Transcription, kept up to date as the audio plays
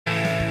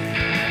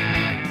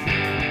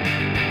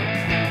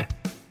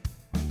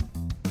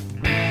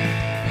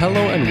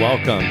Hello and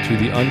welcome to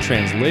the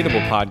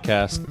Untranslatable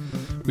Podcast.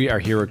 We are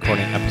here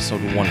recording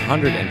episode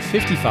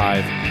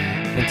 155,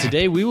 and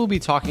today we will be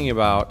talking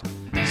about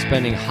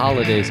spending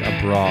holidays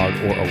abroad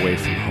or away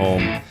from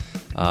home.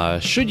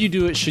 Should you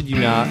do it? Should you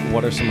not?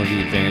 What are some of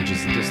the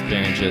advantages and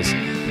disadvantages?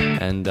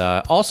 And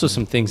also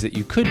some things that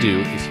you could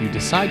do if you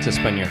decide to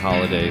spend your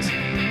holidays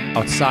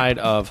outside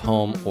of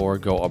home or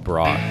go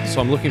abroad. So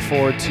I'm looking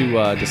forward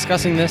to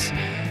discussing this.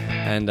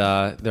 And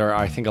there are,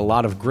 I think, a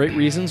lot of great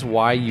reasons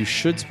why you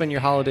should spend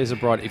your holidays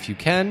abroad if you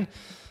can.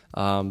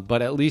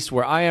 But at least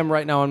where I am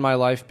right now in my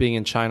life, being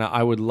in China,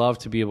 I would love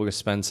to be able to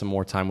spend some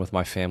more time with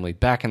my family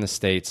back in the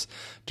States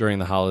during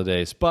the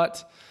holidays.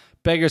 But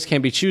beggars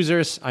can't be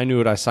choosers. I knew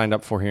what I signed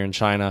up for here in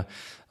China.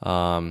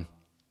 But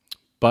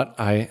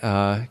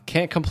I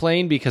can't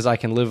complain because I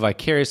can live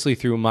vicariously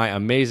through my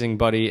amazing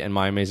buddy and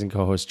my amazing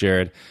co-host,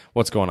 Jared.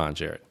 What's going on,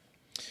 Jared?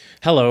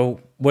 Hello.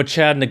 What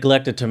Chad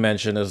neglected to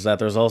mention is that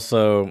there's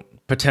also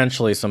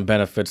potentially some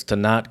benefits to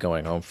not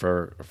going home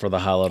for the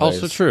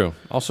holidays.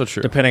 Also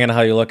true. Depending on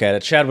how you look at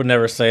it. Chad would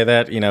never say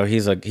that. You know,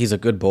 he's a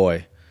good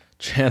boy.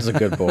 Chad's a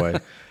good boy.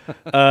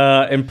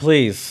 And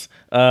please,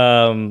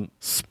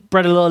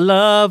 spread a little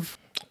love.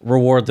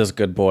 Reward this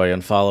good boy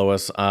and follow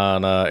us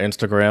on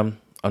Instagram,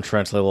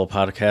 Untranslatable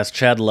Podcast.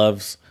 Chad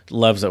loves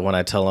it when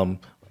I tell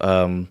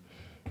him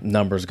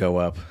numbers go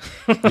up.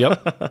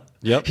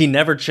 Yep. He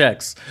never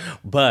checks,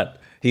 but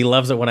he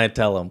loves it when I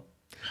tell him.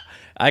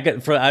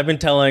 I've been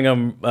telling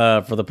him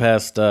for the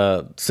past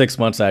 6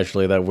 months,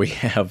 actually, that we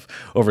have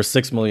over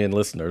 6 million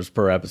listeners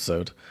per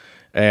episode.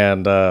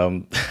 And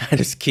I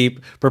just keep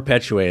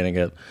perpetuating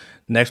it.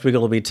 Next week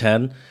it'll be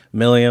 10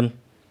 million.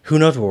 Who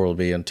knows where we'll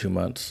be in 2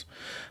 months.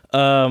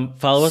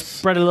 Follow us.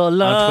 Spread a little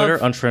love. On Twitter,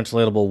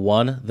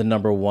 Untranslatable1, the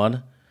number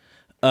 1.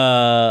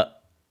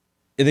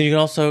 And then you can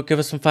also give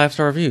us some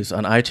 5-star reviews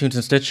on iTunes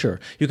and Stitcher.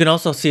 You can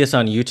also see us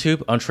on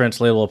YouTube,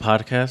 Untranslatable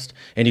Podcast,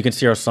 and you can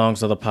see our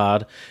songs of the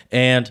pod.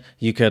 And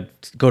you could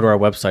go to our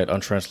website,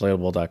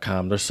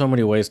 untranslatable.com. There's so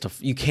many ways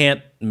you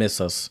can't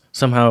miss us.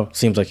 Somehow,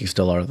 seems like you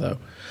still are, though.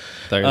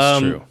 That is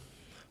true.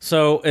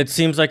 So it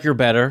seems like you're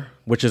better,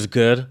 which is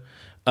good.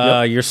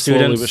 Yep, your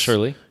students, slowly but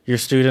surely. Your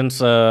students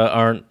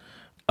are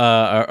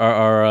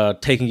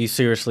taking you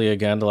seriously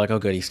again. They're like, oh,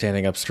 good, he's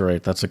standing up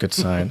straight. That's a good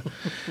sign.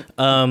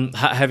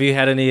 Have you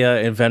had any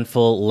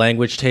eventful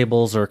language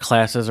tables or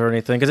classes or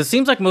anything? Because it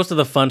seems like most of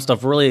the fun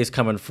stuff really is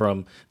coming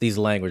from these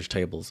language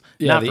tables.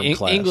 Yeah, not the from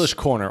class. English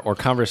corner or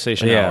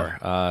conversation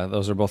hour.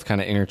 Those are both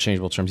kind of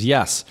interchangeable terms.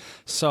 Yes.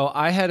 So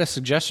I had a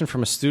suggestion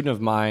from a student of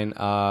mine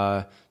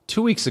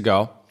 2 weeks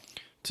ago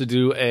to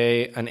do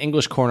an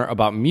English corner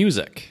about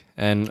music.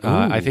 And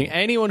I think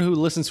anyone who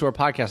listens to our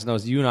podcast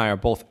knows you and I are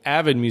both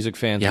avid music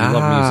fans. Yes. We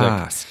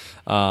love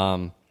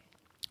music.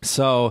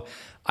 So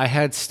I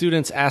had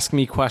students ask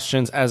me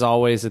questions, as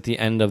always, at the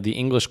end of the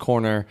English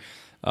corner.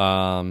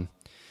 And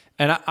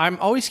I'm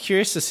always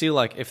curious to see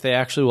like if they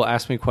actually will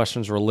ask me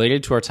questions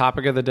related to our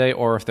topic of the day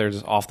or if they're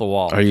just off the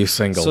wall. Are you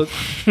single?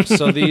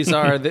 So these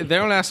are... They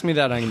don't ask me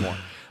that anymore.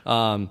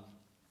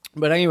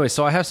 But anyway,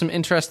 so I have some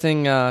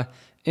interesting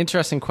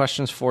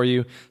questions for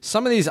you.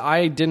 Some of these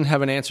I didn't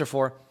have an answer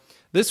for.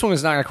 This one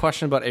is not a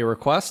question, but a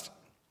request.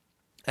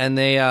 And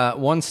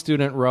one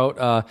student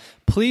wrote,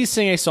 please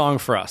sing a song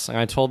for us. And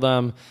I told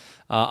them,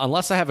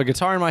 unless I have a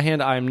guitar in my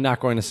hand, I'm not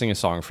going to sing a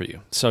song for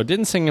you. So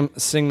didn't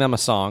sing them a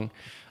song.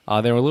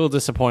 They were a little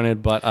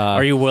disappointed, but...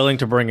 Are you willing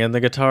to bring in the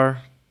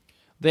guitar?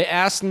 They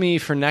asked me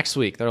for next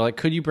week. They're like,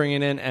 could you bring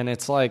it in? And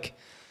it's like...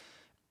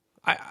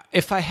 I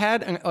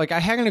had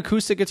an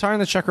acoustic guitar in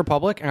the Czech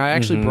Republic, and I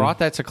actually brought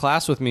that to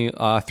class with me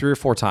 3 or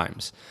 4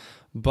 times.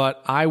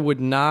 But I would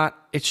not...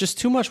 It's just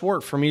too much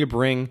work for me to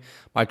bring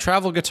my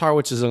travel guitar,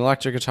 which is an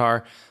electric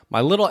guitar,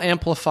 my little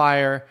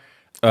amplifier.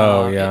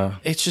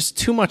 It's just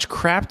too much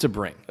crap to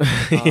bring.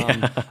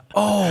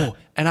 Oh,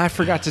 and I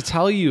forgot to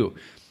tell you.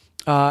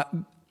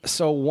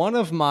 So one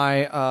of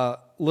my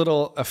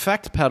little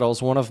effect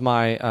pedals, one of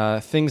my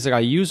things that I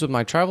use with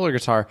my traveler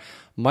guitar,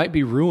 might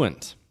be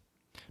ruined.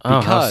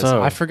 Because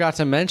I forgot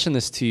to mention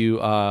this to you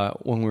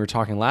when we were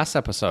talking last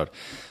episode.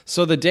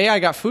 So the day I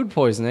got food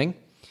poisoning,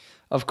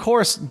 of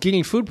course,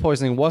 getting food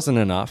poisoning wasn't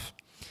enough.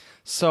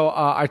 So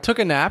I took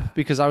a nap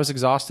because I was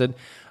exhausted.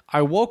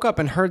 I woke up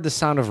and heard the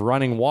sound of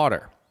running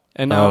water.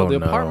 And now the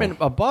apartment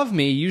above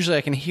me, usually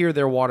I can hear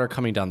their water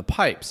coming down the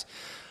pipes.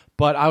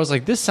 But I was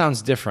like, this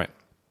sounds different.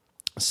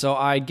 So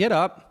I get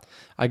up,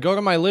 I go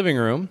to my living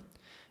room,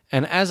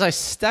 and as I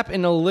step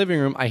into the living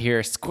room, I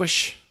hear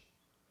squish.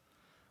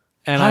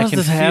 And I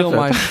can feel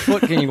my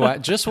foot getting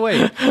wet. Just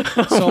wait.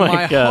 So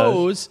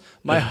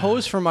my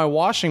hose from my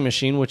washing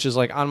machine, which is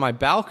like on my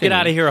balcony. Get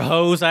out of here,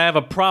 hose. I have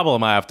a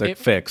problem I have to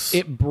fix.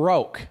 It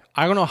broke.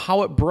 I don't know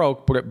how it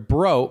broke, but it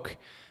broke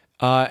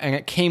and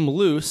it came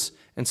loose.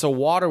 And so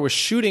water was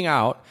shooting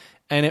out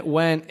and it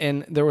went,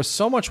 and there was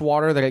so much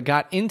water that it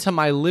got into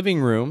my living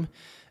room.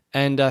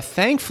 And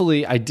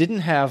thankfully, I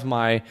didn't have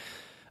my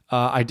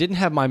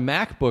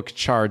MacBook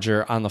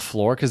charger on the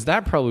floor because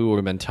that probably would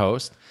have been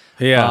toast.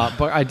 Yeah.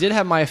 But I did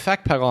have my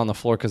effect pedal on the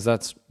floor because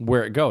that's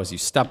where it goes. You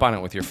step on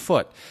it with your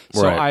foot.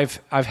 So Right.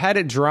 I've had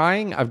it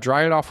drying. I've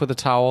dried it off with a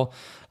towel.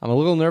 I'm a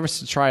little nervous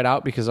to try it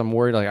out because I'm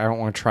worried I don't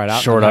want to try it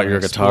out. Short and out have your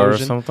an guitar or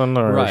explosion. something,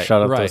 or Right,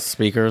 shut out the right.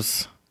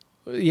 speakers.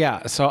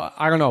 Yeah, so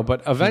I don't know,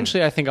 but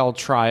eventually I think I'll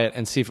try it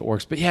and see if it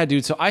works. But yeah,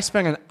 dude, so I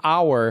spent an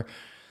hour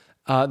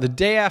the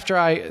day after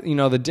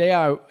the day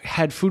I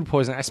had food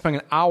poisoning, I spent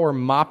an hour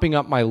mopping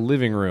up my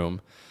living room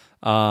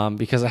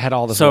because I had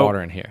all this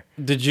water in here.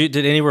 Did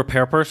any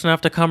repair person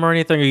have to come or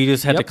anything, or you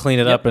just had to clean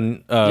it up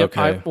and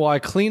okay? I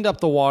cleaned up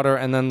the water,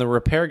 and then the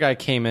repair guy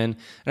came in.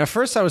 And at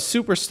first, I was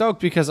super stoked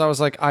because I was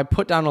like, I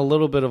put down a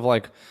little bit of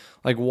like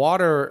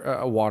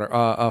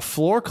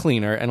floor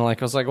cleaner, and I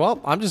was like, well,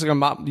 I'm just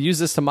gonna use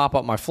this to mop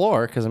up my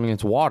floor because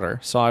it's water.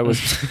 So I was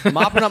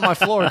mopping up my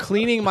floor,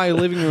 cleaning my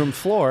living room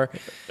floor,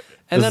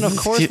 and then of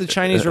course the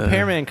Chinese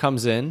repairman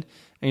comes in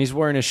and he's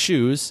wearing his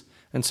shoes.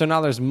 And so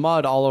now there's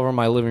mud all over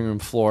my living room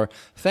floor.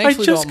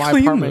 Thankfully, though, my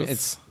apartment,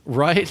 it's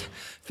right.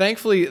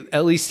 Thankfully,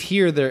 at least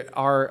here, there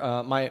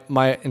are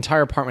my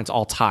entire apartment's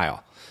all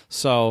tile.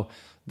 So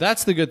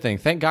that's the good thing.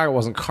 Thank God it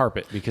wasn't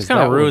carpet because It's kind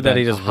of that rude that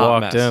he would've just been a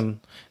hot walked mess. in.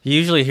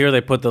 Usually here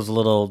they put those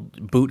little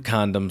boot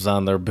condoms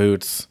on their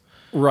boots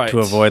Right. to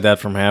avoid that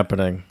from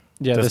happening.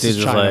 Yeah, this dude's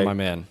is just China, my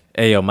man.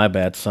 Hey, yo, my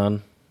bad,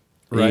 son.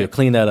 Right. You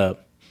clean that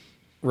up.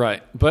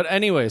 Right. But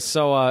anyway,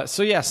 so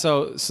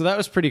that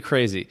was pretty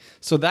crazy.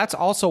 So that's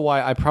also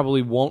why I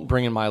probably won't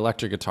bring in my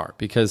electric guitar,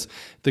 because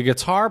the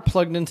guitar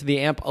plugged into the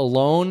amp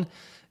alone,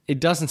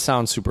 it doesn't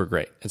sound super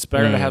great. It's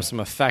better to have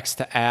some effects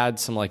to add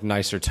some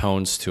nicer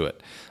tones to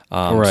it.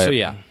 Right. So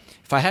yeah.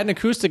 If I had an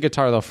acoustic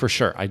guitar though, for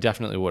sure, I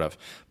definitely would have.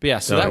 But yeah,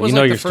 so that was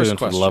your the first students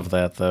question. would love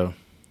that, though.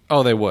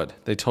 Oh, they would.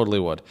 They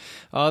totally would.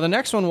 The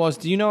next one was,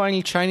 do you know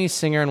any Chinese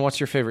singer, and what's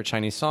your favorite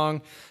Chinese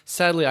song?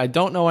 Sadly, I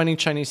don't know any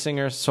Chinese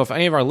singers. So if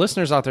any of our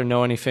listeners out there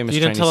know any famous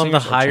You didn't Chinese tell them the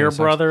singers or Higher Chinese songs-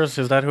 Brothers?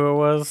 Is that who it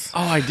was? Oh,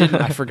 I didn't.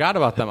 I forgot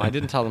about them. I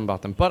didn't tell them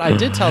about them. But I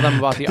did tell them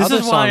about the This other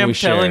is song why I'm we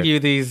telling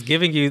shared. you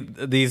giving you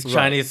these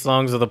Chinese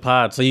songs of the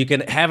pod, so you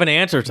can have an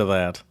answer to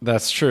that.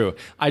 That's true.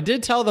 I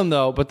did tell them,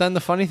 though, but then the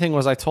funny thing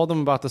was I told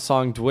them about the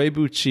song Dui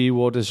Bu Qi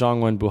Wo De Zhang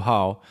Wen Bu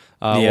Hao.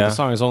 Well, Yeah. the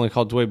song is only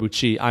called Dui Bu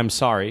Qi. I'm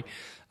sorry.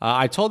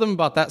 I told them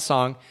about that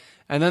song,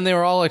 and then they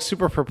were all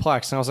super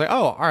perplexed. And I was like,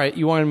 oh, all right,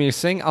 you wanted me to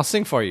sing? I'll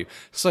sing for you.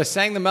 So I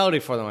sang the melody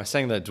for them. I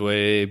sang the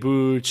Dui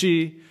Bu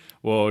Qi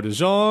Wo De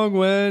Zhang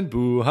Wen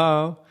Bu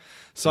Hao.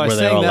 So I Were they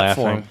sang all that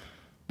for laughing? them.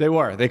 They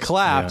were. They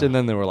clapped, and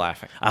then they were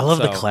laughing. I love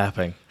the So,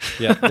 clapping.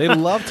 Yeah, they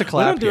love to We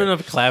clap don't do here.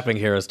 enough clapping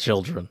here as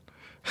children.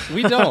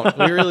 We don't.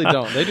 We really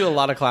don't. They do a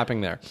lot of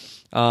clapping there.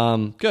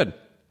 Good.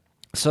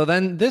 So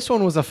then this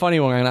one was a funny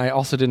one, and I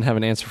also didn't have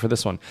an answer for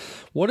this one.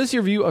 What is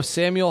your view of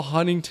Samuel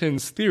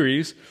Huntington's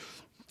theories,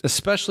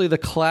 especially the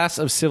class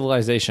of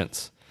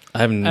civilizations? I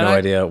have no I-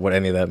 idea what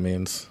any of that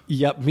means.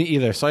 Yep, me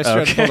either. So I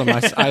straight up told him,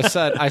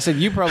 I said,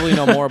 you probably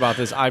know more about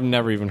this. I've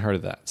never even heard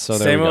of that. So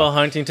there we Samuel go.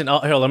 Huntington. Oh,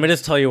 here, let me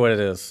just tell you what it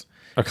is.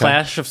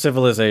 Clash of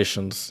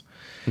Civilizations.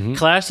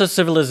 Clash of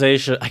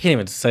Civilization. I can't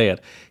even say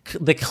it.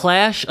 The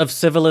Clash of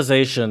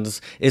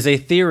Civilizations is a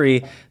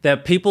theory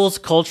that people's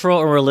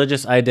cultural and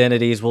religious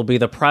identities will be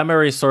the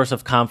primary source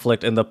of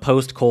conflict in the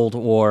post-Cold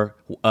War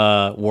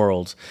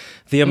world.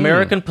 The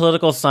American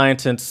political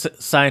scientist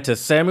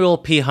Samuel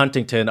P.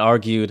 Huntington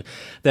argued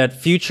that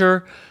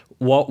future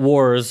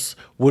wars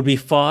would be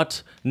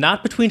fought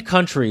not between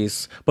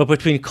countries, but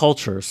between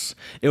cultures.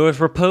 It was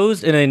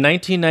proposed in a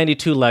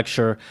 1992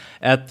 lecture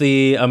at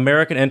the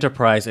American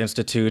Enterprise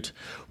Institute,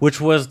 which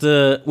was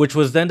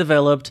then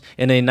developed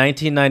in a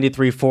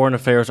 1993 Foreign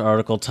Affairs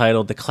article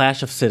titled "The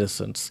Clash of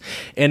Citizens."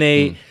 In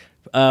a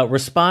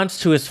response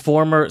to his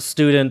former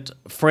student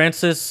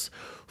Francis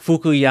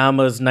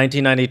Fukuyama's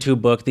 1992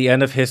 book, The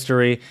End of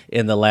History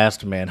in the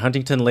Last Man.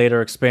 Huntington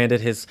later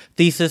expanded his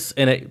thesis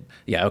in a...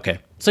 Yeah, okay.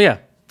 So yeah,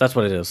 that's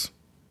what it is.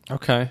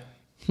 Okay.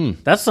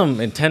 That's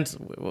some intense...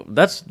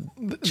 That's...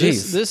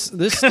 Jeez.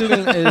 This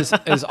student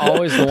is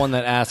always the one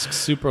that asks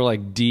super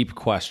deep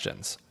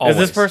questions. Is Always.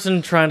 this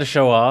person trying to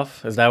show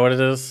off? Is that what it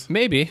is?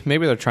 Maybe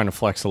they're trying to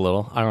flex a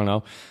little. I don't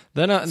know.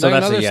 Then, So then that's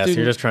another a yes. student.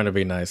 You're just trying to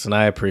be nice, and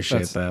I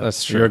appreciate that.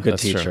 That's true. You're a good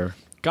That's true. teacher.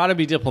 Got to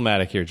be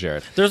diplomatic here,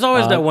 Jared. There's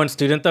always that one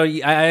student, though.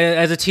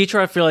 As a teacher,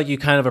 I feel like you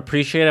kind of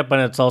appreciate it, but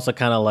it's also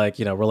kind of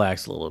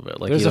relax a little bit.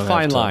 There's you a don't have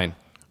fine to- line.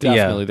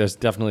 Definitely, there's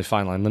definitely a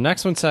fine line. The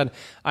next one said,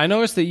 I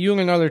noticed that you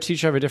and another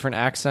teacher have a different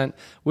accent.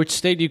 Which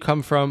state do you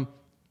come from?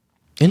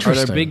 Are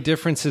Interesting. there big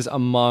differences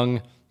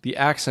among the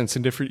accents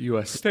in different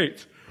U.S.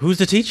 states? Who's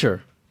the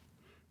teacher?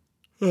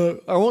 I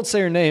won't say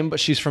her name, but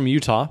she's from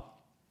Utah.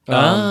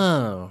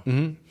 Oh.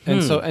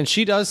 And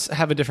she does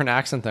have a different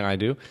accent than I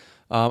do.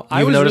 I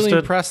You've was noticed really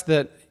it? impressed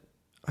that.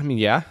 I mean,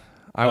 yeah,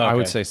 I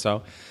would Okay. say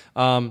so.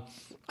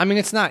 I mean,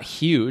 it's not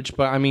huge,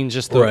 but I mean,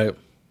 just the, Right.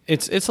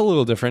 It's a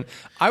little different.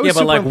 I was Yeah, but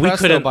super we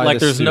impressed, though, couldn't by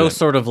this there's no student.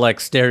 sort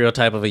of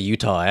stereotype of a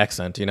Utah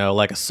accent,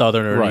 like a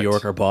Southern or Right. New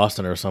York or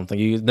Boston or something.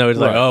 You know, it's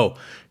Right.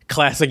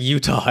 classic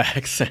Utah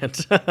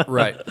accent.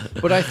 Right.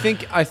 But I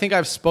think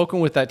I've spoken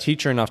with that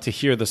teacher enough to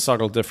hear the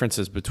subtle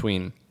differences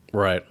between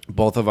Right.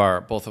 both of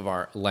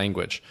our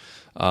language.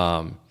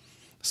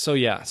 So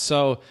yeah.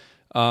 So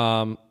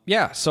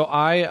So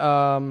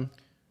I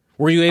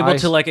Were you able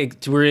to like?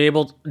 Were you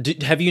able?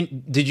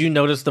 Did you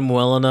notice them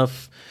well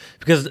enough?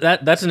 Because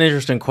that's an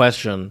interesting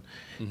question.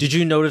 Mm-hmm. Did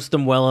you notice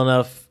them well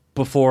enough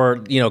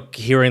before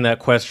hearing that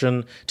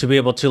question to be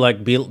able to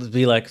like be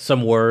like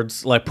some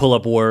words, like pull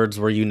up words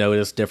where you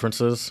notice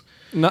differences?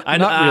 Not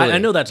really. I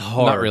know that's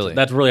hard. Not really.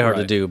 That's really hard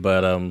to do,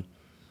 but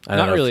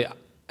not really.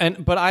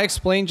 But I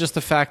explained just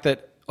the fact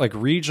that like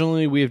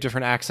regionally we have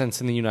different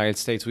accents in the United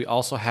States. We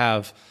also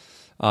have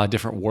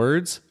different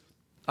words.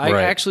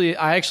 I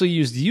actually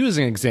used you as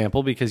an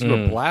example because you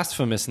were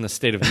blasphemous in the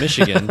state of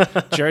Michigan.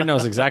 Jared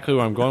knows exactly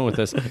where I'm going with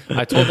this.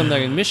 I told them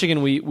that in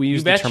Michigan we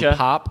use the term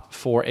pop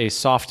for a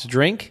soft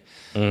drink,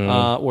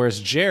 whereas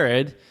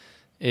Jared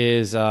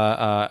is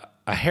a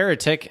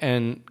heretic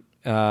and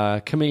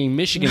committing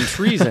Michigan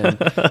treason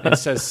and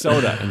says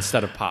soda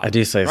instead of pop. I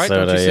do say right?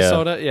 soda. Don't you say yeah.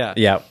 soda? Yeah.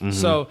 Yeah.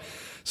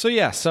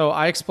 Mm-hmm. So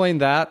I explained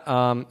that,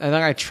 and then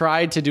I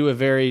tried to do a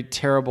very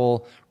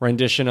terrible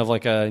rendition of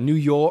like a New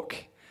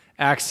York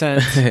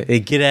accent. Hey,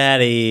 get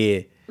out of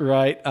here.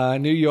 Right.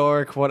 New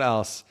York. What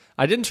else?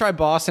 I didn't try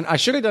Boston. I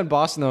should have done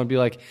Boston though and be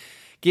like,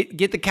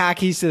 get the car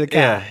keys to the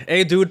car. Yeah.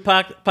 Hey, dude,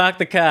 park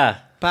the car.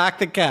 Park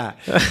the car.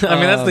 I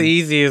mean, that's the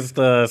easiest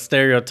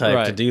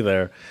stereotype to do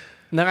there.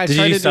 And then I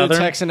tried to do a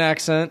Texan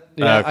accent.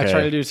 Yeah, okay. I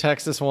tried to do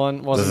Texas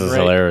one. Wasn't this is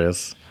great.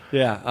 Hilarious.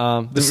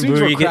 Yeah. The students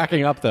were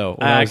cracking up though.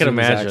 I can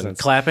imagine.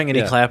 Clapping?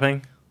 Any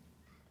clapping?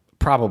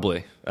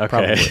 Probably.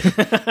 Okay.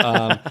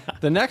 Probably.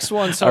 The next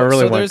one. I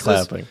really want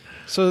clapping.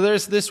 So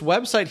there's this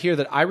website here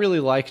that I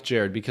really like,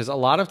 Jared, because a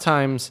lot of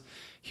times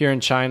here in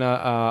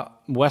China,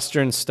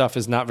 Western stuff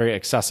is not very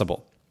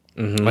accessible.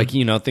 Mm-hmm. Like,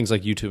 things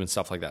like YouTube and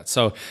stuff like that.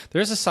 So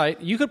there's a site.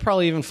 You could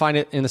probably even find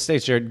it in the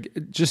States,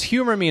 Jared. Just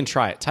humor me and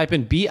try it. Type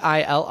in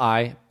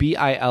BILI.com.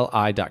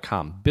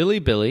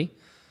 Bilibili.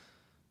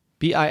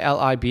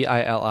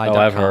 BILI.com. Oh,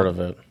 I've heard of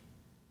it.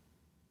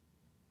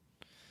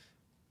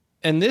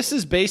 And this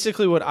is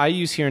basically what I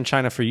use here in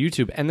China for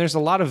YouTube. And there's a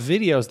lot of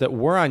videos that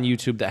were on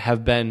YouTube that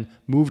have been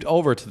moved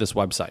over to this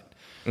website.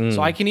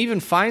 So I can even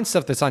find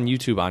stuff that's on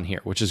YouTube on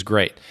here, which is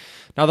great.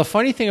 Now, the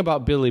funny thing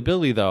about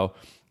Bilibili, though,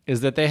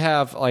 is that they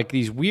have like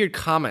these weird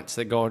comments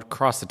that go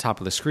across the top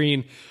of the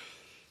screen.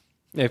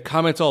 They have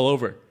comments all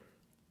over.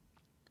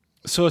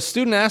 So a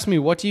student asked me,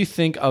 what do you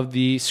think of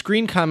the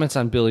screen comments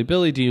on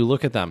Bilibili? Do you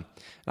look at them?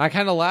 And I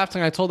kind of laughed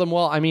and I told them,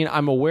 well, I mean,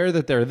 I'm aware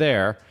that they're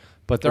there,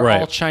 but they're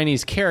all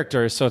Chinese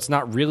characters, so it's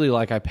not really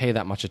like I pay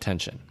that much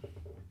attention.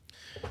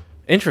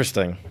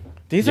 Interesting.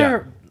 These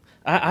are...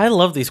 I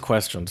love these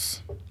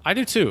questions. I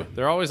do too.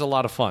 They're always a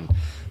lot of fun.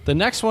 The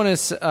next one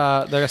is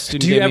that a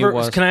student gave me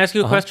was... Can I ask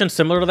you a question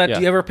similar to that? Yeah.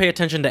 Do you ever pay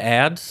attention to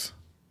ads?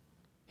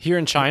 Here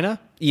in China?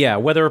 Yeah,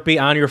 whether it be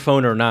on your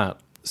phone or not.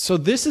 So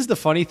this is the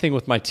funny thing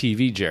with my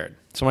TV, Jared.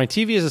 So my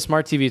TV is a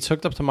smart TV. It's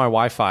hooked up to my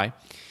Wi-Fi.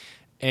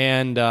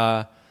 And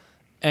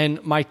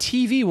my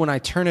TV, when I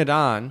turn it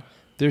on,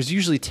 there's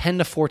usually 10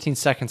 to 14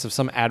 seconds of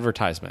some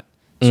advertisement.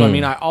 So, I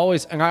mean, I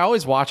always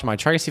watch them. I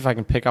try to see if I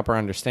can pick up or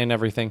understand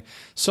everything.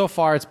 So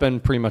far, it's been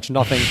pretty much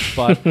nothing,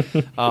 but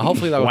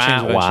hopefully that will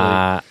change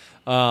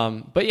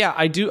eventually. But yeah,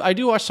 I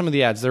do watch some of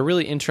the ads. They're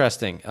really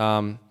interesting.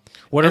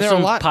 What are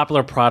some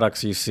popular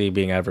products you see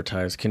being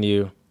advertised? Can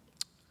you...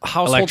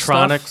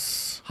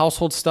 Electronics?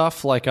 Household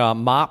stuff like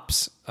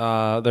mops.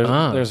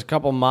 There's a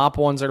couple mop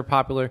ones that are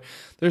popular.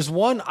 There's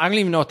one, I don't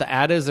even know what the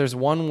ad is. There's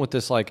one with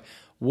this like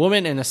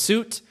woman in a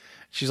suit.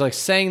 She's like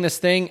saying this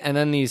thing, and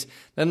then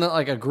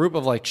like a group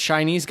of like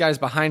Chinese guys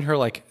behind her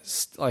like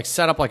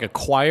set up like a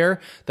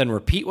choir, then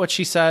repeat what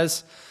she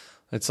says.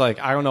 It's like,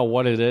 I don't know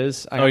what it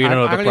is. You don't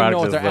know what the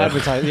product is.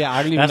 Advertising. Yeah,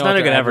 I don't even know. That's not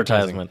a good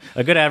advertisement.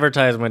 A good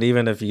advertisement,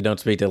 even if you don't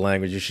speak the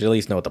language, you should at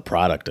least know what the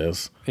product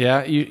is.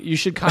 Yeah, you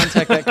should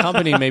contact that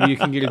company. Maybe you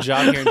can get a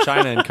job here in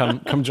China and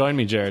come join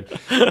me, Jared.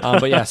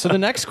 But yeah, so the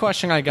next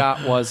question I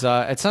got was,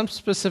 at some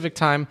specific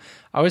time,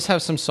 I always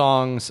have some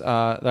songs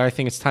that I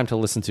think it's time to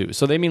listen to.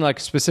 So they mean like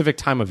a specific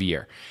time of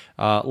year.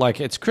 Like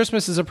it's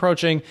Christmas is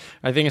approaching.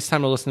 I think it's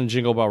time to listen to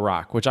Jingle Bell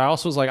Rock, which I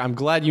also was like, I'm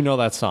glad you know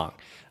that song.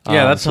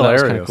 Yeah, that's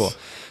hilarious. That was kind of cool.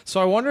 So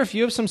I wonder if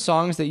you have some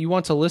songs that you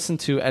want to listen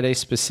to at a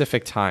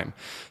specific time.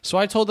 So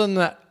I told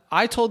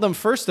them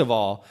first of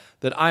all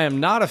that I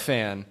am not a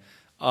fan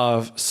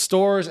of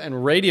stores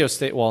and radio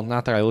station. Well,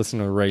 not that I listen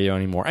to the radio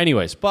anymore.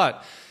 Anyways,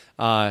 but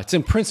it's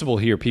in principle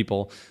here,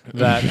 people,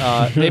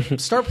 that they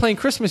start playing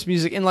Christmas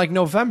music in like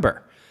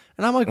November,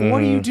 and I'm like,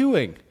 what are you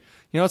doing?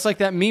 It's like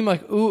that meme,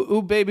 like,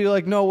 ooh, baby,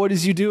 like, no, what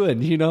is you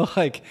doing?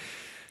 Like.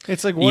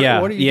 It's like, what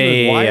are you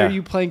doing? Why are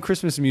you playing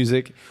Christmas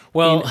music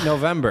in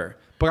November?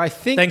 But I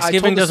think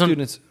Thanksgiving doesn't...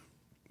 students...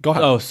 Go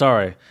ahead. Oh,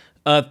 sorry.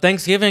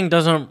 Thanksgiving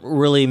doesn't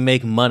really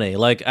make money.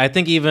 Like, I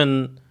think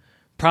even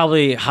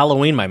probably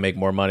Halloween might make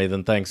more money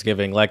than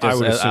Thanksgiving, like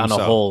on a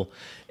whole.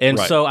 And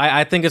so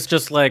I think it's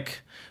just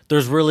like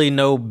there's really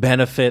no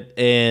benefit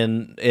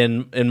in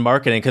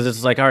marketing, because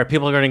it's like, all right,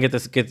 people are going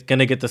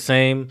to get the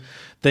same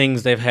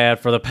things they've had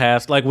for the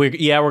past. Like we're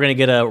going to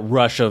get a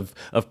rush of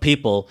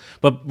people,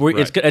 but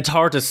it's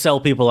hard to sell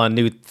people on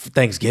new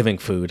Thanksgiving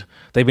food.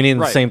 They've been eating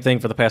the same thing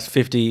for the past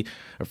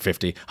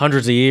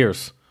hundreds of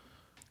years.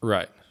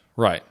 Right.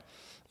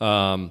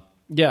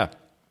 Yeah.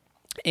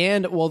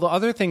 And well, the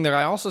other thing that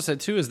I also said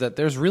too is that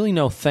there's really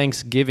no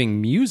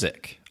Thanksgiving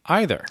music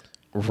either.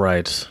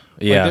 Right.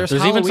 Yeah. Like,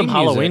 there's even some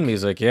Halloween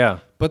music. Yeah.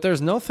 But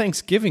there's no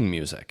Thanksgiving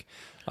music.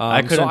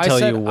 I couldn't tell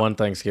you one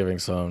Thanksgiving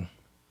song.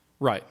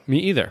 Right. Me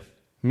either.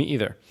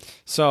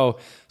 So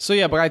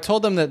yeah, but I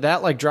told them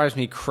that like drives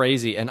me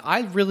crazy, and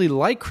I really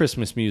like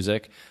Christmas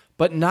music,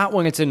 but not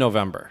when it's in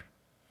November.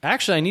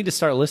 Actually, I need to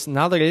start listening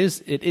now that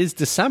it is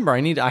December.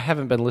 I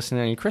haven't been listening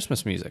to any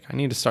Christmas music. I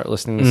need to start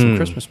listening to some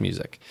Christmas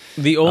music.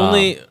 The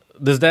only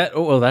does that?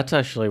 Oh, well, that's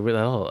actually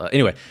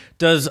anyway.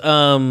 Does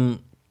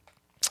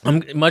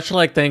I'm much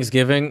like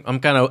Thanksgiving. I'm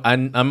kind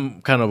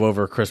of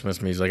over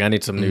Christmas music. I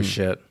need some new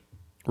shit.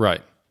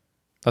 Right.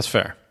 That's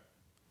fair.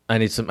 I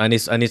need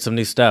some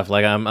new stuff.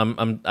 Like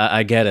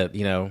I get it.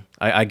 You know,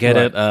 I get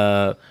it.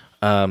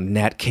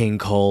 Nat King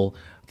Cole.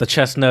 The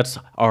chestnuts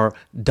are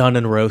done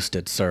and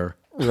roasted, sir.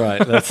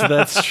 Right.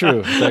 That's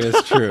true. That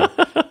is true.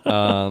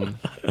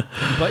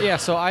 But yeah,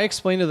 so I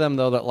explained to them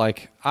though that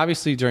like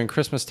obviously during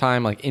Christmas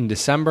time, like in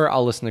December,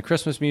 I'll listen to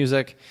Christmas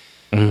music.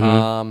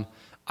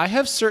 I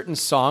have certain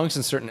songs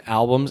and certain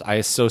albums I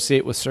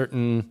associate with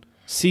certain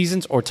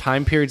seasons or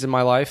time periods in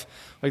my life.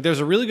 Like there's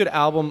a really good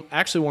album,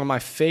 actually one of my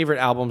favorite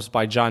albums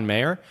by John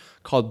Mayer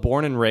called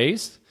Born and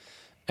Raised.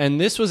 And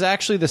this was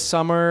actually this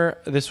would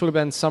have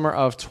been summer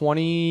of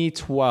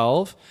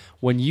 2012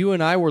 when you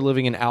and I were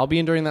living in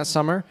Albion during that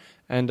summer.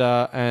 And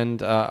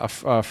a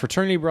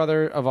fraternity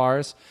brother of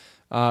ours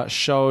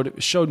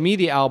showed me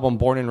the album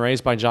Born and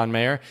Raised by John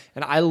Mayer,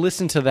 and I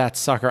listened to that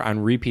sucker on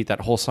repeat that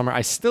whole summer.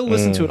 I still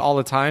listen to it all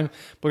the time,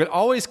 but it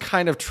always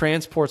kind of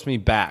transports me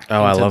back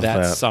into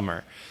that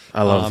summer.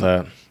 I love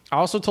that. I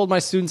also told my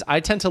students I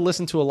tend to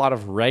listen to a lot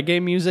of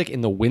reggae music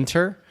in the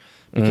winter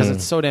because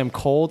it's so damn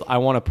cold. I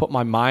want to put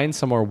my mind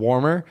somewhere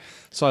warmer,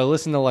 so I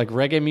listen to like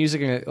reggae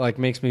music, and it like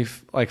makes me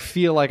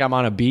feel like I'm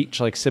on a beach,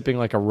 like sipping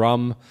like a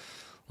rum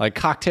like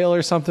cocktail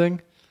or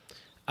something.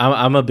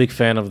 I'm a big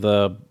fan of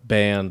the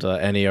band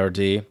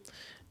NERD,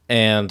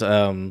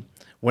 and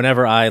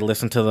whenever I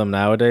listen to them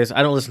nowadays,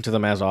 I don't listen to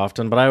them as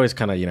often, but I always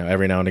kind of,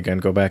 every now and again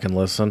go back and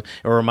listen.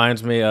 It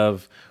reminds me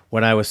of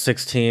when I was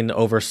 16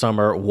 over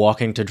summer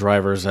walking to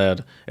Driver's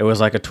Ed. It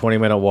was like a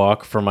 20-minute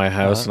walk from my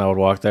house, and I would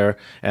walk there,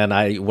 and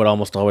I would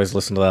almost always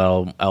listen to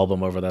that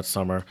album over that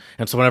summer.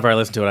 And so whenever I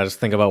listen to it, I just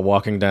think about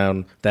walking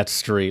down that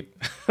street.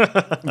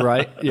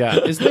 Right? Yeah.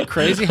 Isn't it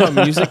crazy how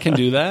music can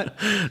do that?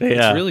 Yeah.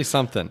 It's really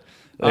something.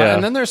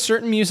 And then there's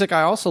certain music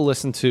I also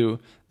listen to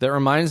that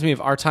reminds me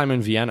of our time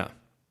in Vienna.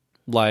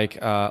 Like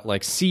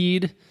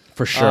Seed.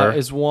 For sure.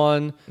 Is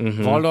one.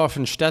 Waldorf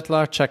and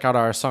Stettler. Check out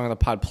our Song of the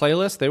Pod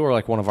playlist. They were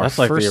like one of our That's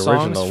like first the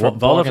original.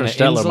 songs. Waldorf and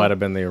Stettler might have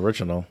been the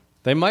original.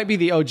 They might be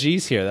the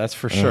OGs here, that's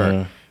for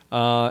sure.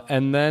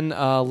 And then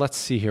let's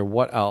see here.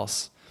 What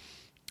else?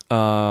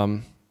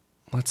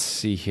 Let's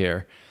see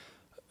here.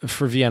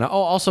 For Vienna.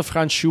 Oh, also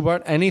Franz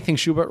Schubert. Anything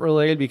Schubert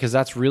related, because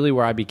that's really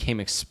where I became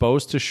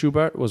exposed to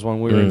Schubert, was when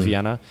we were in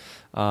Vienna.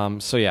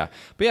 So yeah.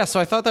 But yeah, so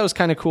I thought that was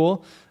kind of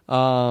cool.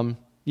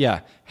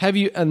 Yeah. Have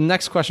you?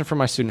 Next question from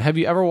my student. Have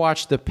you ever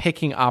watched the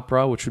Peking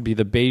Opera, which would be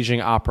the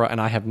Beijing Opera? And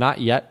I have not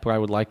yet, but I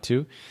would like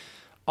to.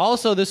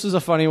 Also, this is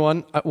a funny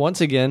one. Once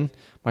again,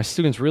 my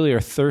students really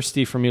are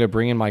thirsty for me to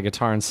bring in my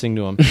guitar and sing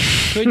to them.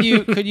 Could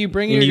you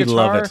bring your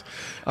guitar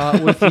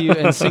with you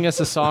and sing us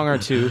a song or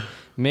two?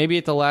 Maybe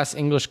at the last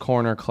English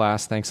corner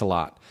class. Thanks a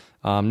lot.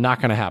 Not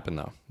going to happen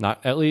though. Not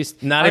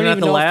even at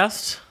the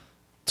last.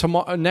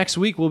 Tomorrow, next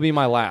week will be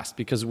my last,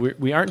 because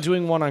we aren't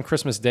doing one on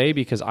Christmas Day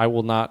because I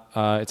will not.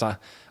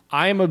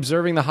 I am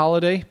observing the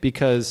holiday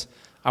because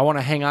I want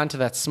to hang on to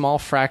that small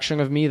fraction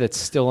of me that's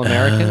still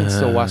American and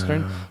still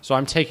Western. So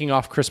I'm taking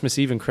off Christmas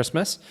Eve and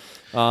Christmas.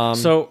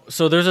 So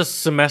there's a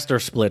semester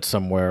split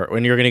somewhere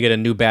when you're going to get a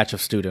new batch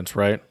of students,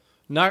 right?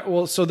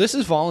 So this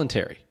is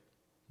voluntary.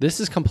 This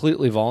is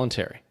completely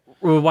voluntary.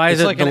 Well, why is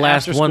it like the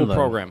last one though?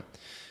 Program?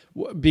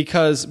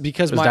 Because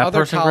is my that other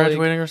person colleague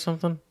graduating or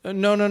something?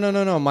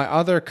 No. My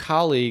other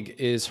colleague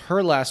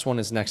her last one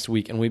is next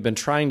week, and we've been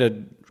trying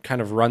to kind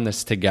of run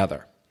this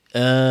together.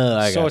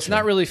 So it's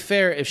not really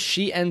fair if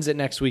she ends it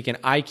next week and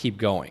I keep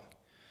going.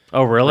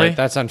 Oh, really? Right?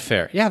 That's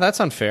unfair. Yeah, that's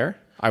unfair.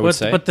 I would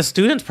say. But the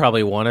students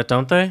probably want it,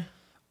 don't they?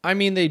 I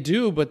mean, they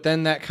do, but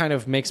then that kind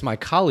of makes my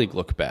colleague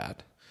look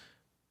bad.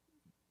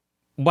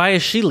 Why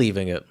is she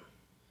leaving it?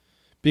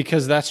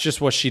 Because that's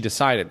just what she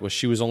decided, was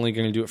she was only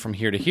going to do it from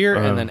here to here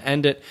and then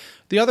end it.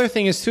 The other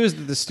thing is too is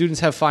that the students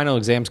have final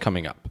exams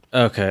coming up.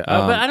 Okay,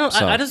 but I don't.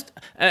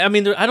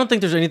 I don't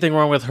think there's anything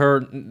wrong with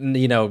her,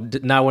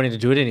 not wanting to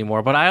do it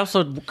anymore. But I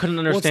also couldn't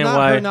understand it's not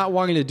why her not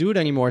wanting to do it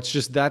anymore. It's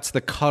just that's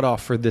the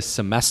cutoff for this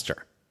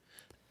semester.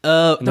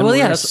 Start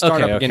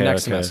up again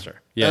next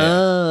semester. Yeah.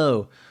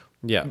 Oh,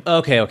 Yeah.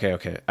 Okay.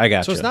 I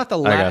got So you. it's not the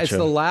last. It's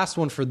the last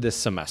one for this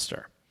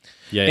semester.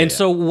 Yeah. And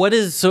so what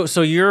is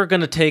so you're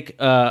gonna take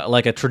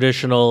like a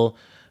traditional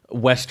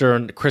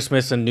Western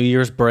Christmas and New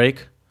Year's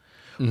break?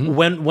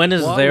 When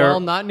is there? Well,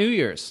 not New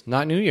Year's.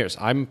 Not New Year's.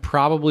 I'm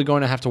probably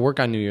going to have to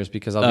work on New Year's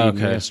because I'll be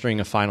administering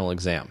a final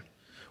exam.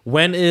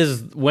 When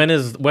is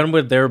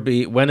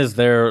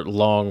their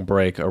long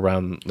break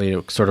around,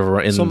 sort of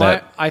in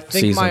that I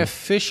think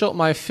season?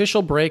 my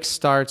official break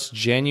starts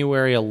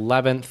January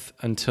 11th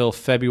until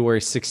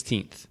February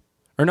 16th.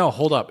 Or no,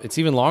 hold up. It's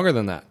even longer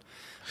than that.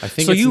 I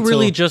think So it's you until,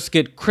 really just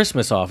get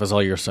Christmas off is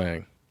all you're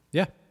saying?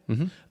 Yeah.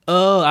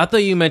 Oh, I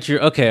thought you meant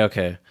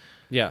okay.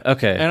 Yeah.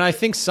 Okay. And I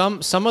think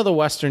some of the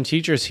Western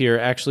teachers here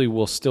actually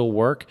will still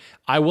work.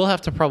 I will have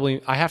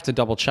to I have to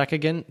double check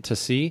again to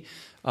see.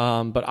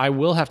 But I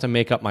will have to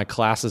make up my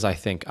classes, I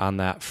think, on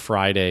that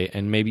Friday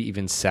and maybe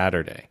even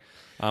Saturday,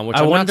 which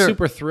I'm not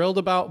super thrilled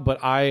about.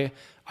 But I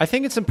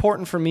think it's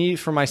important for me,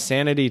 for my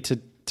sanity, to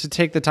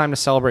take the time to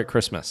celebrate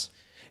Christmas.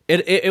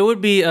 It would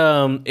be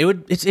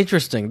it's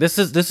interesting. This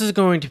is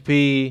going to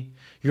be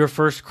your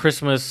first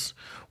Christmas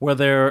where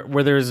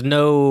there's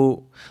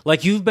no,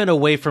 like, you've been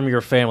away from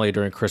your family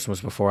during Christmas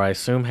before, I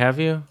assume, have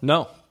you?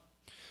 No.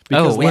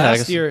 Because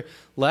last year,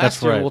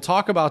 right. we'll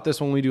talk about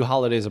this when we do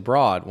holidays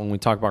abroad, when we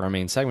talk about our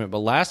main segment. But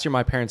last year,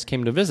 my parents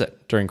came to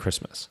visit during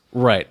Christmas.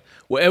 Right.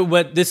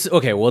 But this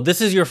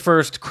is your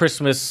first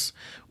Christmas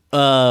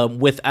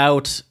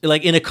without,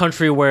 like, in a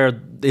country where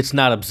it's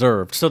not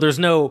observed. So there's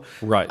no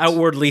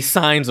outwardly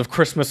signs of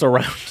Christmas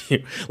around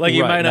you. Like,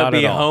 you might not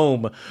be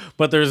home,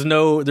 but there's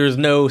no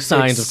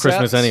signs of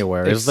Christmas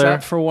anywhere, is there?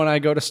 Except for when I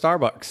go to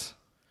Starbucks.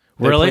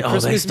 Really? They play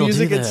Christmas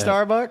music at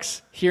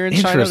Starbucks. Here in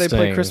China, they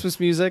play Christmas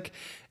music.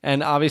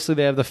 And obviously,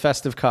 they have the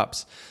festive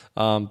cups.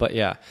 But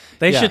yeah.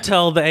 They should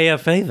tell the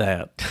AFA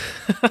that.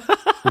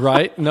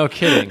 Right? No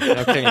kidding.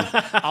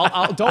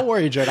 I'll don't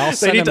worry, Jared. I'll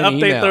send them an email.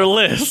 They need to update their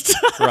list.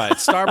 Right.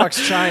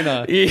 Starbucks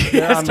China,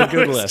 they're on the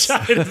good list.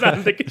 China's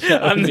on the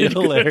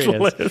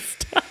good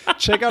list.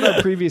 Check out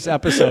our previous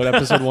episode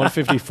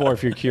 154,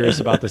 if you're curious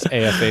about this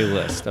AFA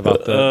list,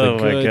 about the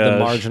good, the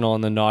marginal,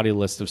 and the naughty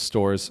list of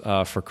stores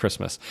for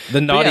Christmas.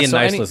 The naughty and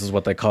nice list is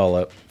what they call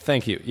it.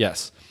 Thank you.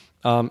 Yes.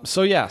 It'll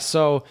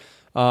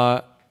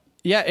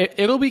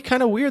be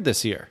kind of weird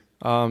this year,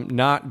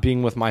 not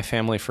being with my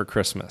family for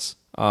Christmas.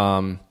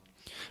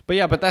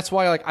 But that's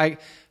why,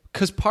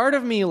 because part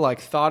of me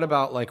thought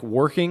about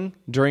working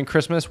during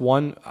Christmas.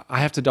 One, I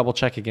have to double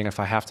check again if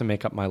I have to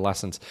make up my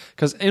lessons,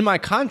 because in my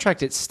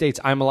contract it states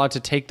I'm allowed to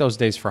take those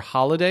days for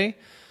holiday.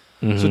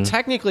 Mm-hmm. So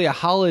technically, a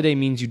holiday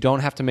means you don't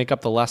have to make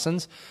up the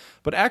lessons.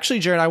 But actually,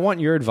 Jared, I want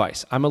your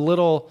advice. I'm a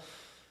little.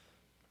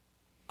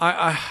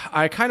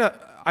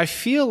 I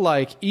feel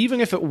like even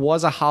if it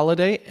was a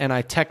holiday and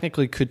I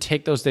technically could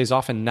take those days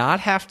off and not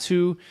have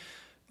to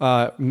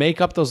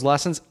make up those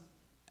lessons,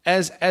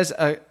 as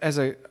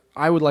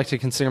I would like to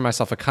consider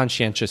myself a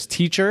conscientious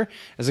teacher.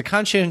 As a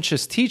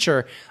conscientious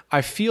teacher,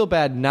 I feel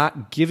bad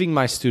not giving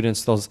my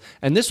students those,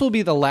 and this will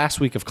be the last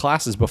week of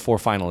classes before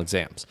final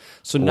exams.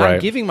 So not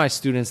giving my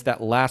students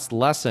that last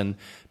lesson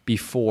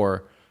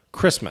before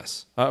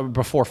Christmas,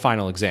 before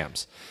final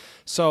exams.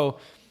 So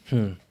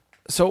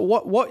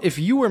what if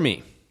you were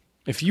me?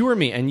 If you were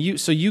me and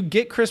you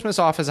get Christmas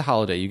off as a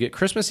holiday, you get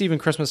Christmas Eve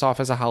and Christmas off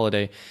as a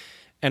holiday,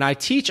 and I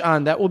teach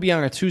that will be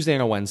on a Tuesday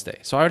and a Wednesday.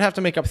 So I would have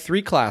to make up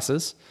 3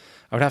 classes.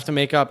 I would have to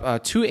make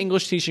up 2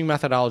 English teaching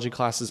methodology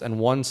classes and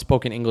 1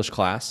 spoken English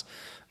class.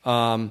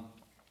 I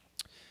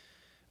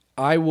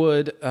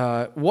would.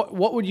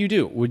 What would you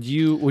do? Would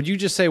you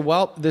just say,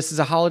 well, this is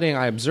a holiday and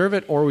I observe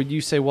it, or would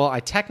you say, well, I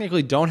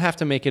technically don't have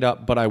to make it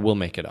up, but I will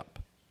make it up?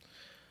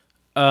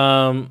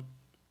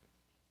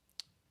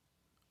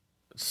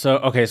 So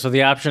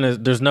the option is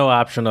there's no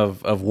option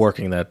of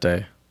working that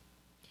day.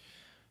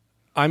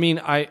 I mean,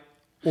 that's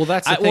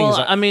the thing.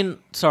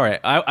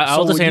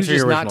 I'll just answer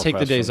your original not take question.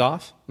 the days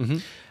off? Mm-hmm.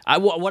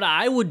 What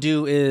I would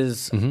do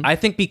is, I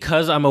think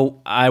because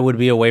I would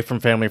be away from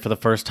family for the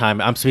first time.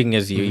 I'm speaking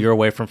as you. Mm-hmm. You're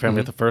away from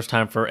family for the first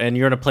time and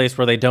you're in a place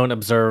where they don't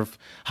observe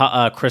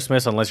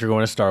Christmas unless you're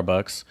going to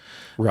Starbucks.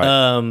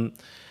 Right.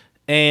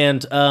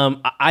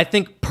 I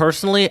think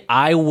personally,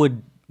 I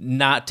would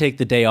not take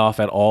the day off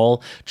at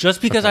all,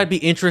 just because I'd be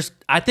interested.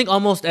 I think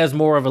almost as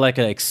more of an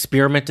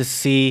experiment to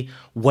see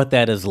what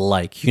that is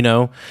like,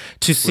 to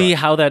see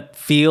how that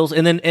feels,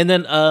 and then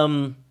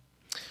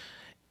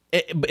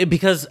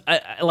because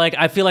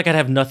I feel like I'd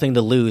have nothing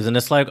to lose, and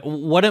it's like,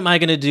 what am I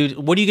going to do?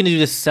 What are you going to do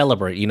to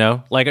celebrate?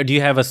 Do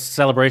you have a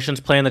celebrations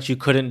plan that you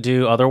couldn't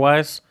do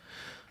otherwise?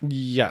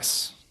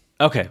 Yes.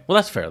 Okay, well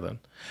that's fair then.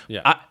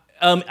 Yeah.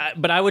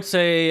 But I would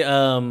say.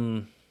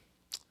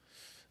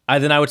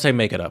 I would say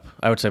make it up.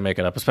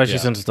 Especially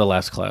since it's the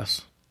last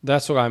class.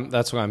 That's what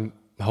I'm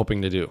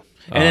hoping to do.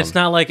 And it's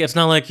not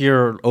like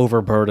you're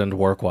overburdened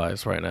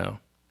work-wise right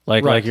now.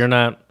 Like you're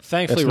not.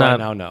 Thankfully,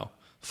 now, no.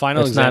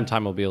 Final exam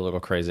time will be a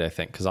little crazy, I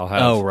think, because I'll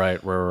have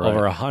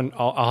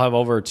I'll have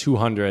over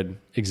 200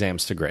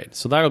 exams to grade,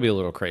 so that'll be a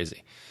little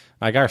crazy.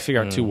 I got to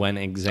figure out when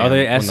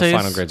the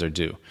final grades are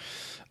due.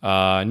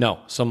 No.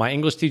 So my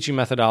English teaching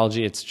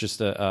methodology, it's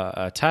just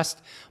a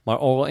test. My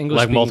oral English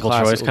Like speaking multiple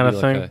class, choice it will kind be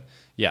of like thing?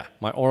 yeah,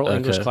 my oral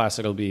English class,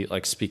 it'll be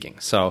like speaking.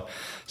 So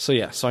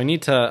I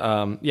need to.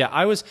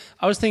 I was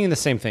thinking the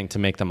same thing to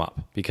make them up,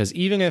 because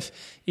even if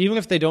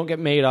they don't get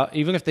made up,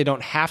 even if they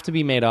don't have to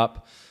be made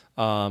up,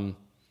 I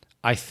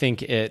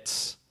think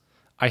it's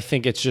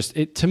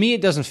just to me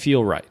it doesn't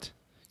feel right.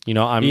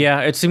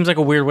 Yeah, it seems like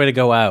a weird way to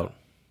go out.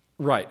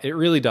 Right. It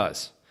really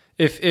does.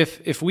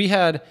 If we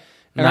had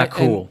Not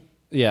cool.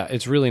 Yeah,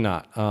 it's really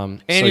not.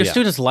 And your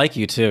students like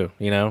you too,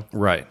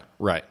 Right.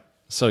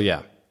 So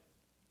yeah.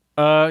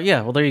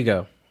 Yeah, well there you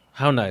go.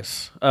 How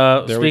nice.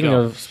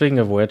 Speaking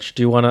of which,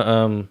 do you want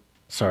to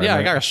sorry. Yeah,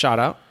 I got a shout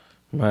out.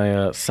 My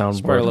soundboard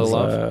Spread a little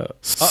love.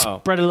 Uh-oh.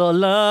 Spread a little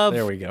love.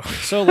 There we go.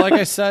 So like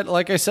I said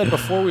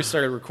before we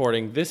started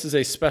recording, this is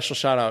a special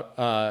shout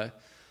out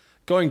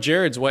going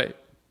Jared's way.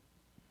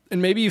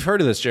 And maybe you've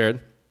heard of this,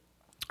 Jared.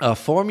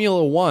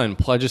 Formula One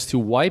pledges to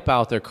wipe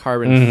out their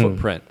carbon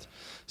footprint.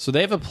 So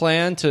they have a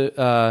plan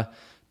to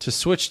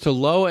switch to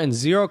low and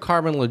zero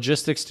carbon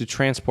logistics to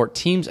transport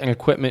teams and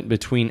equipment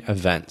between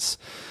events.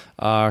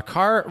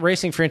 Car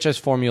racing franchise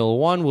Formula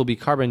One will be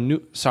carbon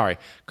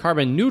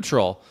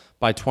neutral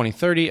by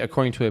 2030,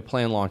 according to a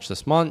plan launched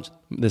this month.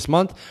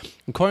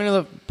 According to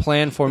the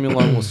plan, Formula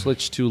One will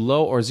switch to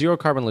low or zero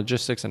carbon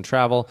logistics and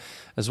travel,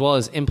 as well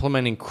as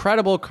implementing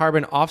credible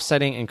carbon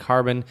offsetting and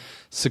carbon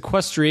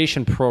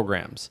sequestration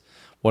programs.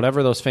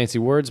 Whatever those fancy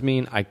words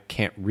mean, I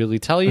can't really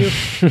tell you.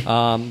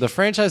 The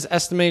franchise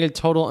estimated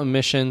total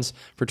emissions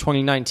for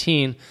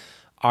 2019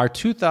 are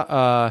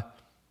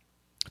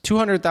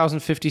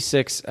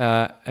 200,056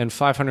 and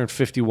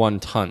 551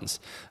 tons.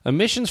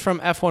 Emissions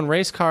from F1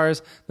 race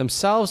cars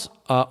themselves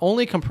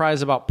only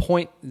comprise about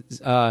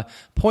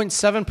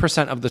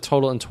 0.7% of the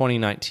total in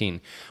 2019,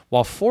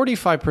 while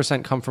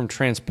 45% come from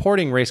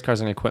transporting race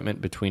cars and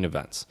equipment between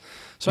events.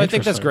 So I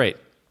think that's great.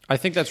 I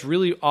think that's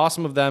really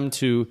awesome of them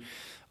to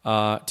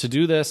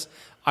do this.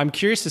 I'm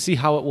curious to see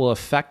how it will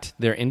affect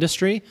their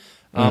industry.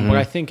 But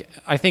I think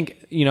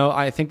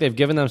they've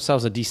given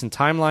themselves a decent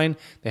timeline.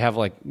 They have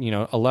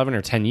 11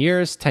 or 10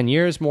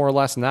 years more or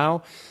less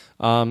now.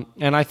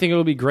 And I think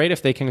it'll be great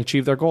if they can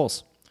achieve their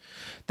goals.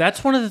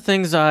 That's one of the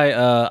things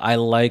I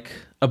like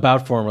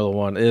about Formula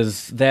One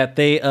is that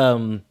they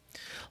are.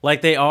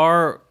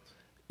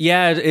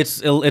 Yeah,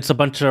 it's a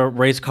bunch of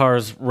race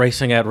cars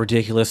racing at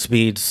ridiculous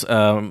speeds,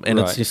 and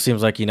it just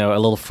seems like a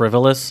little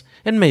frivolous,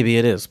 and maybe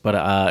it is,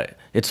 but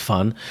it's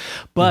fun.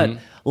 But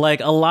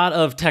like a lot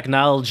of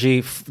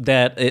technology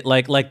that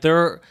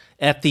they're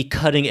at the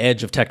cutting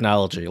edge of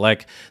technology,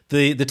 like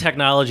the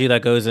technology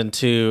that goes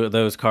into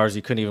those cars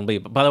you couldn't even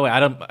believe. By the way,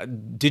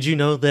 did you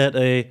know that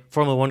a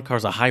Formula One car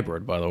is a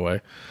hybrid? By the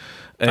way,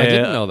 I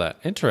didn't know that.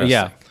 Interesting.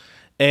 Yeah.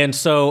 And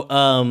so,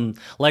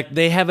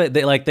 they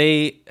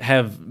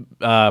have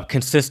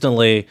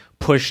consistently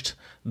pushed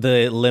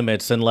the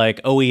limits, and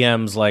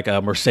OEMs like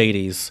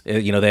Mercedes,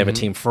 they have a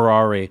team,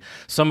 Ferrari.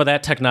 Some of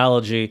that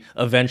technology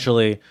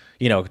eventually,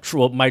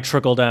 might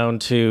trickle down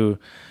to,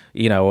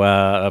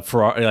 a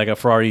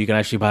Ferrari you can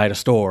actually buy at a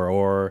store,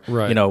 or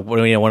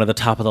one of the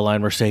top of the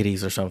line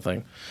Mercedes or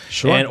something.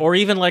 Sure. Or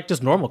even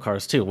just normal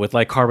cars too, with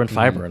carbon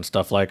fiber and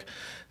stuff like.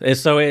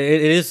 So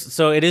it is,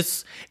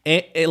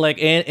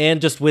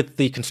 and just with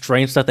the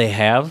constraints that they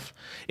have,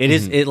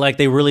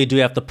 they really do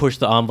have to push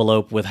the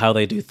envelope with how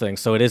they do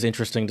things. So it is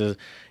interesting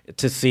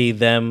to see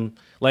them.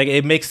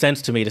 It makes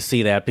sense to me to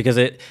see that, because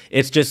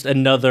it's just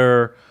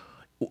another,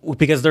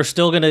 because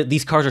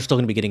these cars are still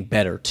gonna be getting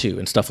better too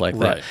and stuff like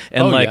that.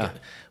 And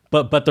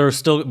but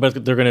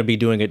they're gonna be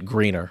doing it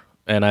greener,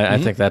 and I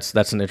think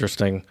that's an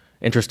interesting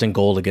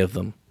goal to give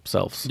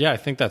themselves. Yeah, I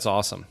think that's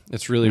awesome.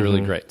 It's really,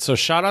 really great. So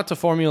shout out to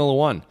Formula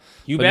One.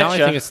 But now I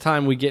think it's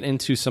time we get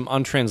into some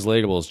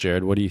untranslatables,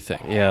 Jared. What do you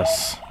think?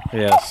 Yes. Oh,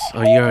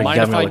 you're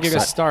Mind if I get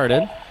us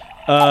started?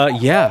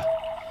 Yeah.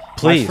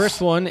 Please. My first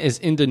one is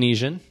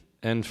Indonesian.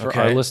 And for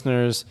our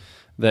listeners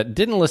that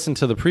didn't listen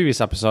to the previous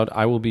episode,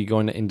 I will be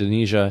going to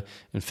Indonesia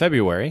in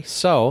February.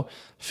 So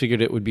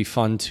figured it would be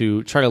fun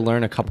to try to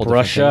learn a couple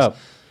different things.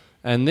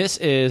 And this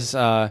is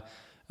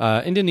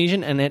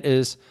Indonesian, and it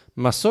is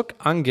masuk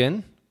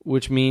angin,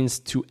 which means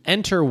to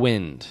enter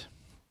wind.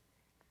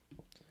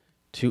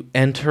 To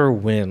enter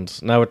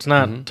wind. Now, it's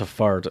not to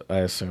fart, I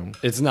assume.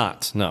 It's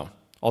not, no.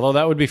 Although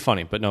that would be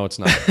funny, but no, it's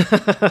not.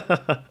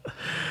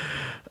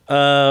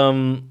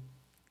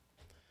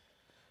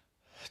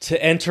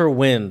 To enter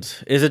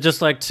wind. Is it just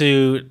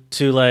to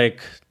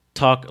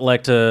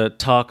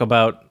talk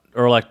about,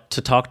 or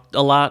to talk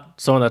a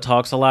lot? Someone that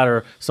talks a lot,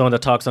 or someone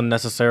that talks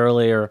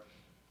unnecessarily, or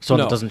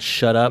someone that doesn't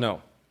shut up?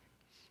 No.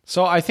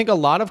 So I think a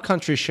lot of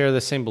countries share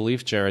the same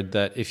belief, Jared,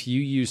 that if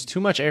you use too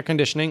much air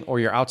conditioning, or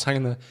you're outside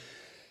in the...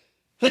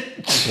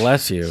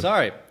 Bless you.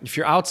 Sorry. If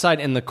you're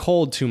outside in the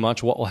cold too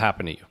much, what will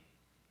happen to you?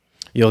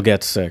 You'll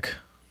get sick.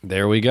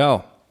 There we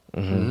go.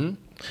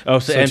 Oh,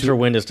 so enter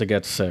wind is to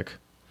get sick.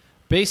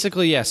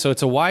 Basically, yeah. So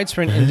it's a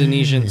widespread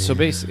Indonesian.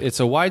 It's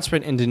a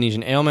widespread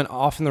Indonesian ailment,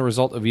 often the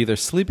result of either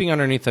sleeping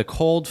underneath a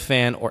cold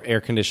fan or air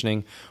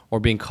conditioning, or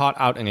being caught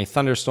out in a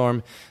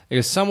thunderstorm. It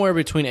is somewhere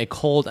between a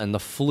cold and the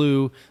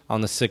flu on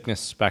the sickness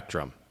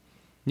spectrum.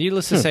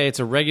 Needless to say, it's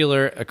a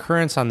regular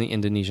occurrence on the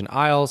Indonesian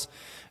Isles,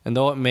 and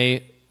though it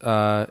may,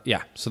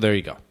 So there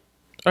you go.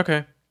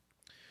 Okay.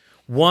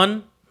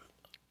 One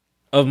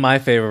of my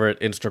favorite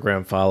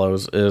Instagram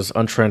follows is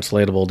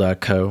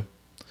untranslatable.co.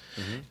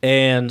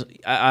 And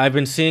I've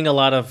been seeing a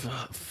lot of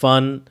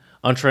fun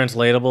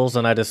untranslatables,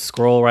 and I just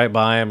scroll right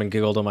by them and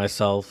giggle to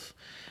myself.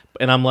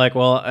 And I'm like,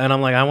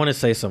 I want to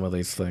say some of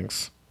these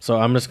things. So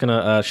I'm just going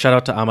to shout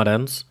out to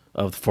Amadens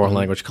of the Foreign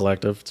Language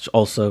Collective. It's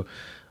also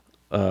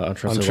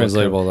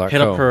untranslatable.co.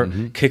 Hit up her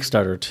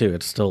Kickstarter, too.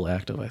 It's still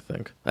active, I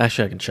think.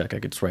 Actually, I can check.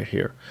 It's right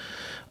here.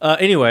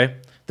 Anyway,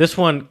 this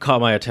one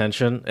caught my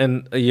attention,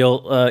 and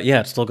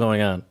it's still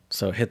going on.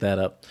 So hit that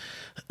up.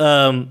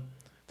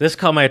 This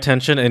caught my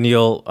attention, and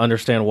you'll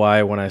understand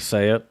why when I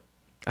say it.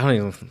 I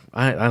don't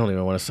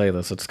even want to say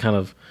this. It's kind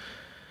of.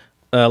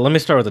 Let me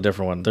start with a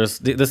different one. This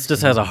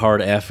just has a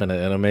hard F in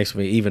it, and it makes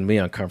me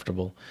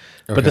uncomfortable.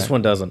 Okay. But this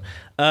one doesn't.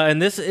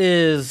 And this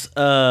is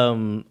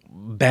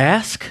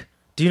Basque.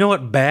 Do you know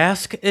what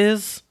Basque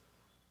is?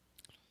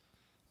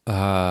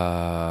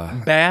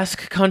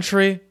 Basque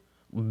country.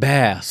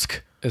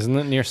 Basque. Isn't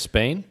it near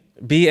Spain?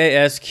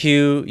 Basque.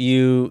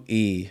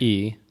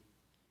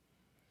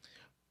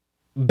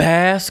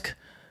 Basque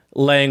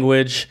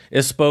language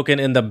is spoken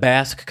in the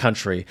Basque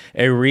country,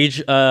 a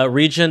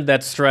region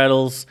that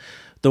straddles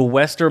the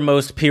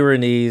westernmost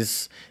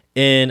Pyrenees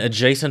in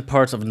adjacent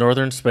parts of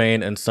northern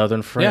Spain and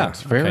southern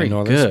France. Yeah, very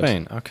northern good.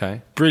 Spain.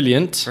 Okay,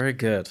 brilliant. Very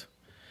good.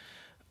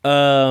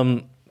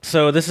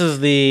 So this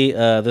is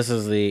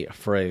the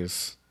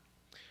phrase.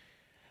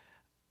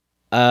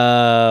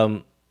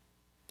 Okay.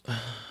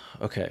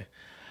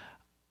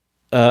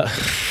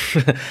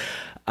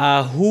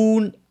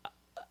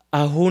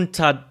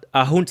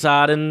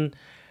 Ahuntaden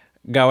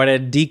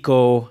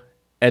Gawarediko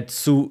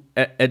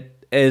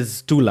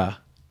Estula.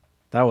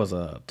 That was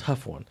a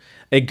tough one.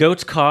 A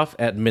goat's cough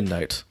at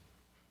midnight.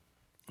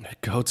 A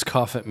goat's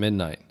cough at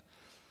midnight.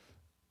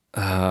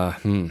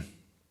 Can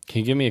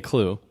you give me a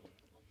clue?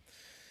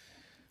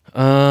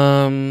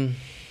 All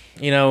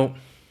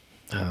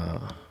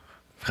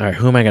right,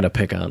 who am I going to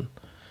pick on?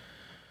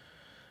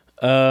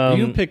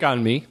 You can pick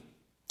on me.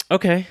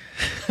 Okay.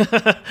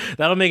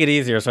 That'll make it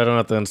easier so I don't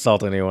have to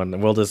insult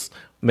anyone. We'll just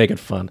make it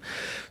fun.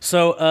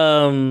 So,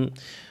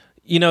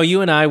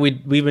 you and I,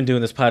 we've been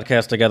doing this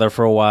podcast together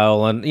for a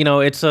while, and,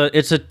 it's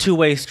a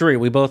two-way street.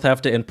 We both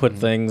have to input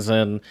things,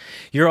 and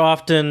you're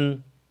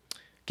often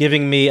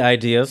giving me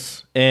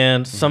ideas,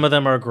 and some of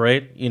them are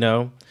great,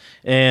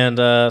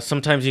 and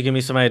sometimes you give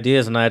me some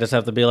ideas, and I just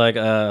have to be like,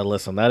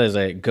 listen, that is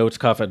a goat's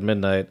cough at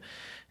midnight.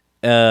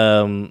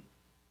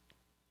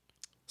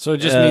 So it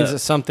just means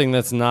it's something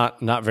that's not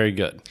very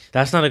good.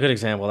 That's not a good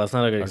example.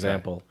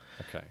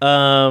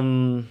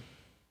 Okay.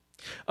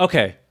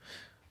 Okay.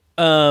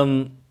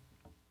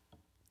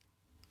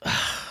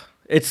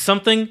 It's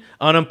something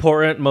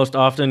unimportant, most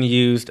often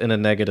used in a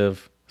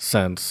negative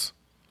sense.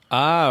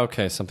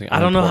 Okay. Something I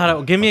don't know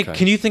how to...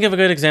 Can you think of a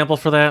good example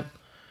for that?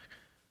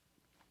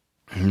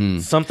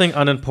 Something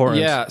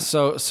unimportant. Yeah,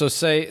 so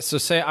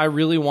say I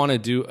really want to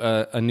do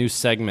a new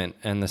segment,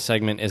 and the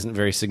segment isn't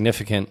very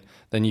significant,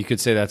 then you could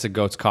say that's a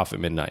goat's cough at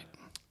midnight.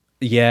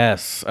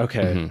 Yes.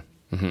 Okay.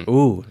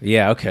 Ooh.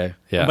 Yeah. Okay.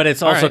 Yeah. But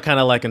it's also kind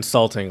of like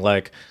insulting,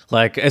 like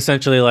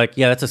essentially like,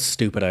 yeah, that's a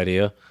stupid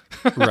idea.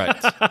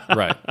 Right.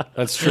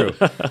 That's true.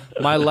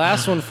 My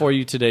last one for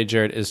you today,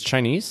 Jared, is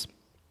Chinese,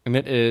 and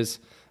it is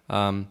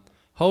Ho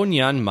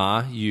Nian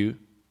Ma Yu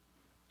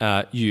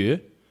Yu.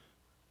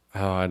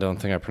 Oh, I don't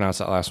think I pronounced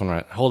that last one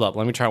right. Hold up.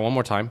 Let me try it one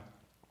more time.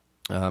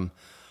 Ho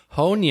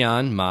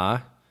Nian Ma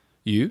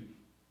Yu.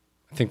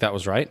 I think that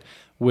was right.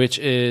 Which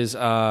is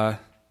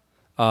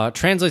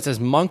translates as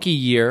monkey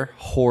year,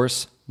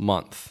 horse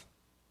month.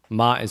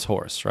 Ma is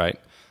horse, right?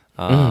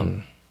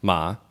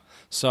 Ma.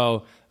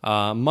 So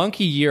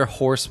monkey year,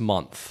 horse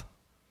month.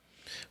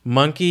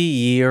 Monkey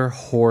year,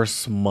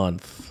 horse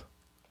month.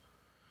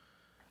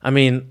 I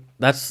mean,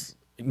 that's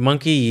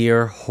monkey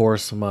year,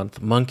 horse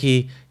month.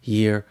 Monkey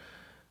year,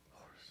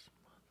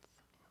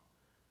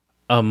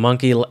 a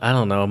monkey, I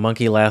don't know. A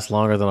monkey lasts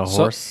longer than a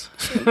horse.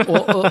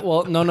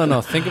 Well,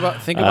 no. Think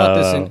about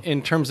this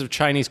in terms of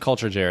Chinese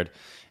culture, Jared.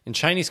 In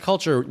Chinese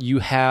culture, you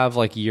have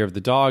like year of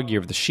the dog, year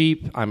of the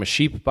sheep. I'm a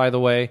sheep, by the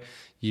way.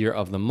 Year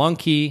of the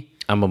monkey.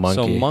 I'm a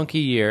monkey. So monkey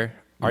year.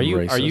 Are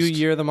you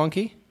year of the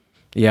monkey?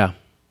 Yeah.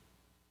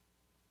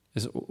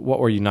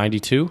 What were you,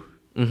 92?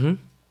 Mm-hmm.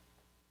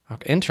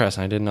 Okay,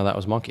 interesting. I didn't know that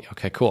was monkey.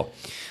 Okay, cool.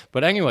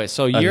 But anyway,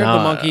 so year of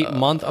the monkey,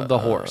 month of the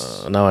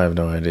horse. Now I have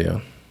no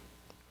idea.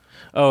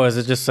 Oh, is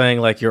it just saying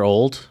like you're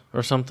old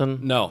or something?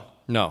 No.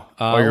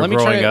 Or you're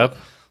growing up?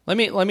 Let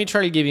me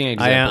try to give you an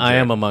example. I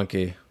am a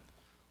monkey.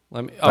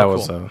 Let me. That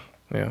was yeah.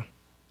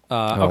 Okay.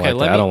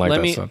 I don't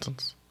like that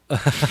sentence.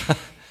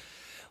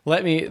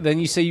 Then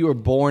you say you were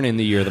born in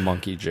the year of the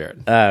monkey,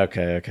 Jared.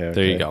 Okay.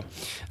 There you go.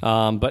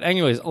 But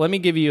anyways, let me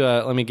give you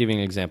an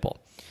example.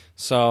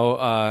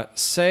 So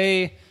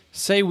say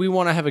we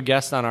want to have a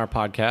guest on our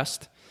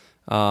podcast,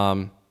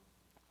 and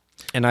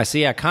I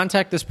say, yeah,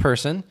 contact this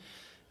person,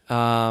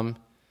 and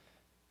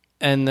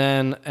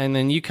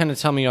then you kind of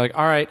tell me, you're like,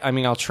 all right, I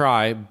mean, I'll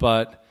try,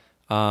 but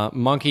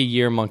monkey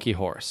year, monkey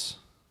horse,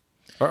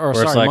 or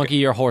sorry, like, monkey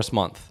year, horse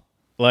month.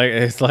 Like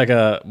it's like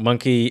a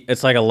monkey.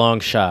 It's like a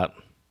long shot.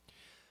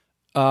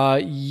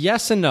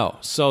 Yes and no.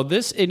 So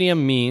this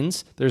idiom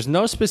means there's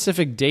no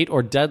specific date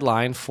or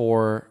deadline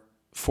for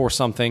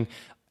something.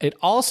 It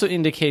also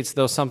indicates,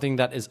 though, something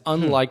that is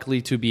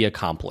unlikely to be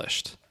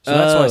accomplished. So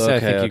that's why I say I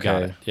think you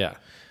got it. Yeah.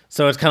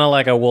 So it's kind of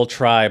like a we'll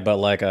try, but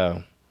like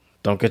a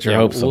don't get your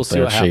hopes up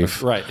there,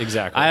 Chief. Right,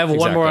 exactly. I have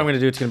one more I'm going to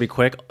do. It's going to be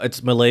quick.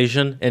 It's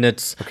Malaysian, and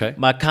it's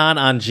Makan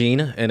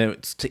Anjing, and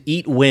it's to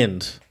eat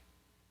wind.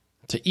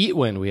 To eat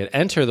wind. We had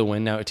enter the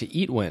wind, now to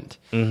eat wind.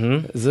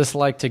 Mm-hmm. Is this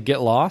like to get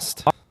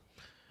lost?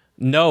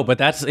 No, but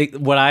that's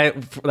what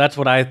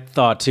I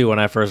thought too when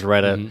I first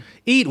read it. Mm-hmm.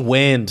 Eat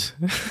wind.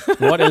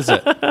 What is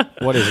it?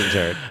 What is it,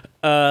 Jared?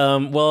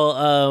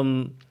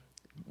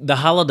 The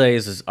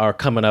holidays are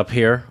coming up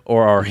here,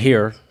 or are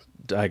here,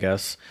 I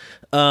guess.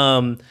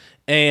 And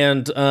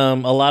a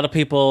lot of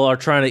people are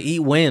trying to eat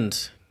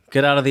wind,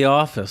 get out of the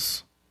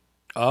office.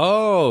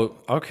 Oh,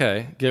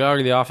 okay. Get out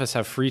of the office,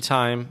 have free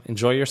time,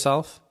 enjoy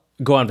yourself.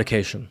 Go on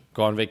vacation.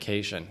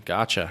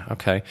 Gotcha.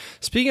 Okay.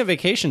 Speaking of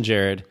vacation,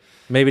 Jared.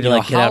 Maybe to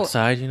get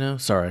outside,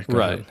 Sorry. Go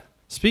ahead.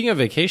 Speaking of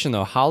vacation,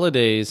 though,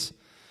 holidays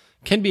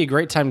can be a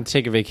great time to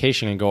take a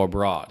vacation and go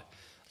abroad.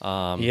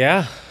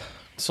 Yeah.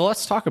 So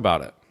let's talk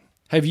about it.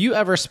 Have you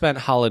ever spent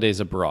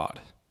holidays abroad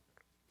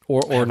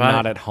or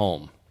not at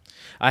home?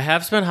 I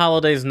have spent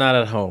holidays not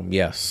at home,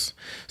 yes.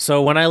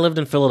 So when I lived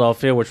in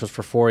Philadelphia, which was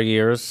for 4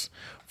 years,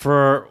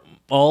 for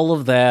all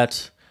of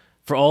that,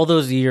 for all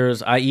those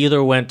years, I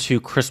either went to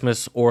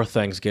Christmas or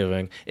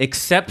Thanksgiving,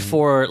 except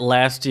for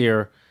last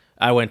year,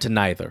 I went to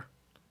neither.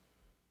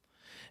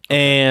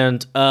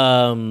 And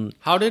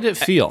how did it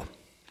feel?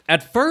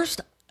 At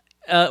first,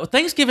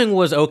 Thanksgiving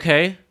was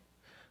okay.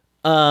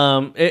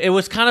 It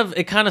was kind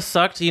of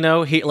sucked,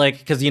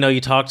 because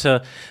you talk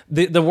to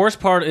the worst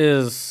part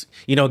is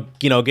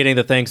getting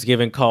the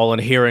Thanksgiving call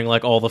and hearing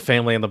like all the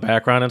family in the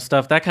background and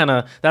stuff.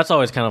 That's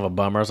always kind of a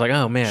bummer. It's like,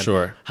 oh man,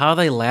 sure, how are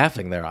they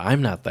laughing there?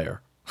 I'm not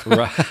there.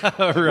 Right.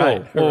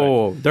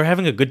 Whoa. They're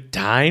having a good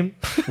time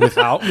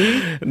without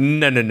me?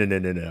 No.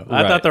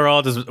 I thought they're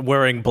all just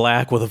wearing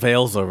black with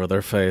veils over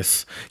their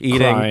face, eating,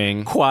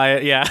 crying,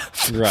 quiet. Yeah,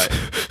 right.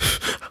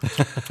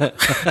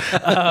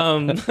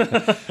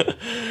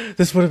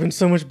 This would have been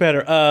so much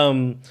better.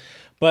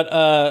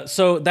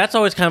 So that's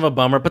always kind of a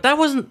bummer, but that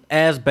wasn't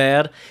as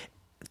bad.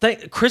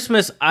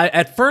 Christmas,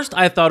 at first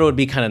I thought it would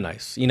be kind of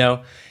nice,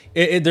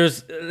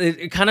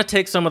 It kind of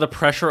takes some of the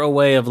pressure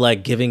away of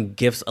like giving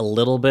gifts a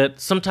little bit.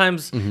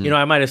 Sometimes,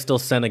 I might have still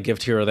sent a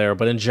gift here or there,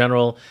 but in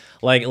general,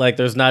 like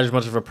there's not as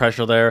much of a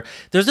pressure there.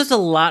 There's just a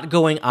lot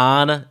going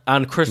on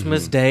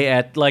Christmas Day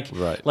at like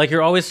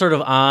you're always sort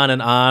of on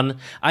and on.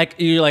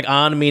 You're like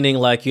on meaning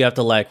like you have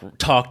to like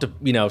talk to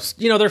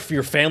they're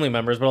your family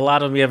members, but a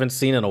lot of them you haven't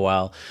seen in a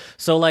while.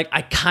 So like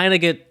I kind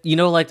of get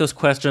like those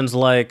questions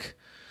like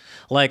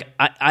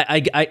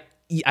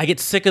I get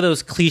sick of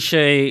those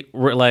cliche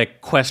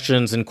like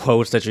questions and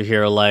quotes that you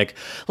hear, like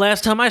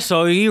 "Last time I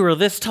saw you, you were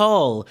this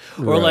tall,"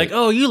 or like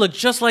 "Oh, you look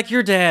just like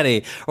your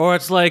daddy," or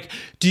it's like,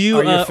 "Do you?"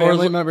 Are your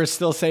family members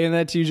still saying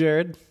that to you,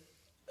 Jared?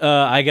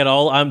 I get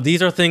all.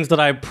 These are things that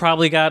I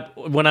probably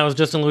got when I was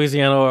just in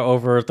Louisiana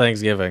over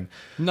Thanksgiving.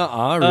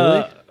 Nuh-uh,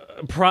 really?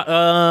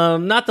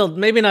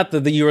 Maybe not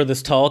the you were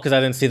this tall because I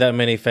didn't see that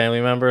many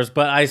family members,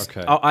 but I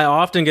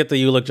often get the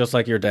 "you look just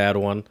like your dad"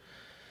 one.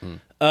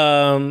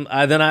 Then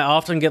I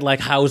often get like,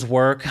 how's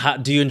work?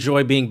 Do you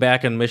enjoy being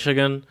back in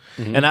Michigan?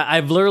 And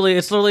it's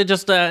literally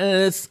just,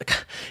 it's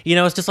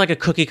just like a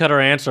cookie cutter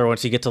answer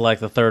once you get to like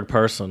the third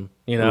person,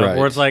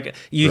 where it's like,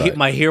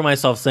 I hear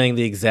myself saying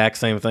the exact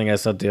same thing I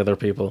said to other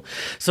people.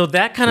 So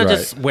that kind of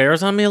just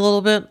wears on me a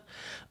little bit.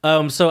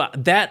 So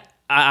that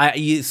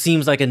it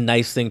seems like a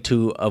nice thing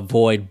to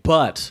avoid,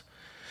 but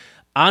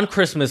on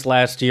Christmas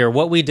last year,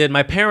 what we did,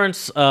 my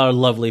parents are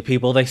lovely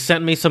people. They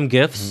sent me some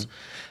gifts.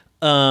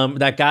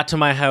 That got to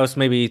my house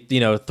maybe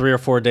 3 or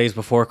 4 days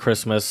before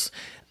Christmas,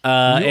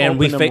 and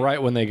we them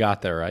right when they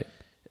got there, right?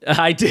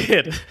 I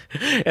did,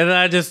 and then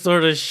I just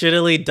sort of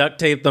shittily duct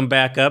taped them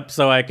back up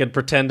so I could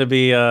pretend to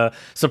be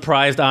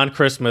surprised on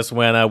Christmas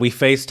when we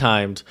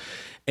FaceTimed.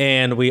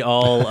 And we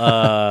all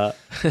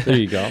there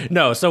you go.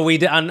 No, so we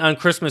did on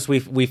Christmas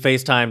we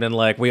FaceTimed, and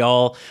like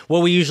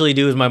what we usually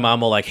do is my mom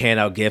will like hand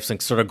out gifts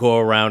and sort of go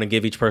around and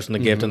give each person a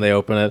gift and they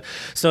open it.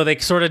 So they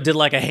sort of did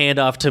like a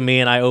handoff to me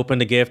and I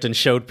opened a gift and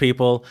showed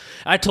people.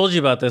 I told you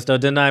about this though,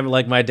 didn't I?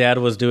 Like my dad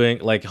was doing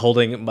like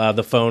holding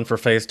the phone for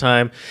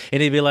FaceTime,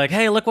 and he'd be like,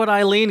 "Hey, look what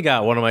Eileen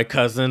got," one of my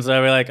cousins. And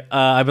I'd be like,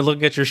 "I've been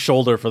looking at your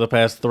shoulder for the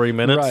past 3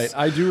 minutes." Right,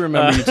 I do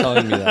remember you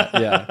telling me that.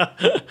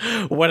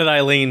 Yeah. What did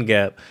Eileen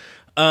get?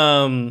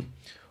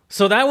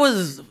 So that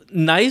was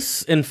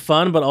nice and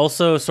fun, but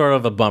also sort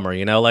of a bummer,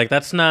 like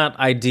that's not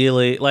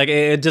ideally, like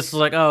it just was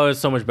like, oh, it's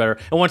so much better.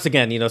 And once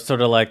again,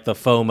 sort of like the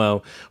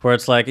FOMO where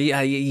it's like, yeah,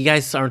 you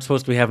guys aren't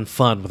supposed to be having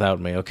fun without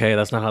me. Okay.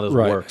 That's not how this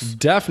works.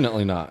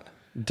 Definitely not.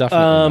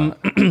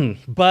 Definitely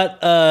not. But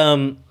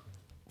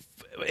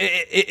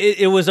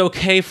it was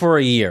okay for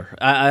a year.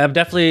 I'm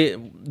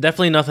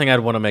definitely nothing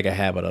I'd want to make a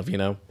habit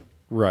of,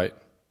 Right.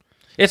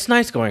 It's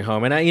nice going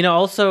home. And,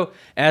 also,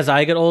 as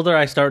I get older,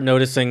 I start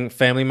noticing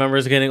family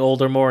members getting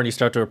older more, and you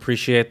start to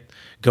appreciate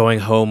going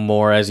home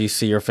more as you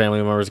see your family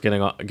members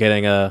getting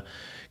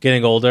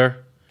older,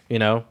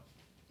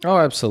 Oh,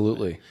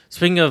 absolutely.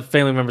 Speaking of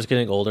family members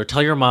getting older,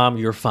 tell your mom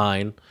you're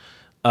fine.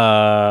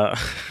 Don't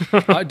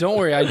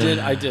worry,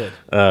 I did.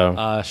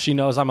 She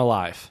knows I'm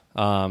alive,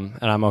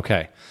 and I'm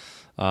okay.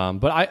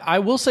 But I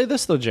will say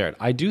this, though, Jared.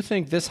 I do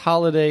think this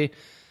holiday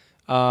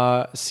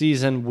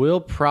season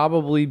will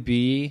probably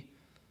be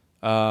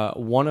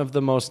one of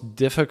the most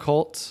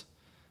difficult,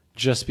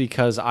 just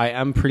because I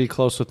am pretty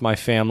close with my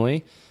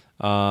family,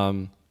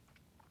 and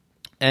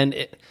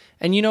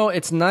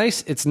it's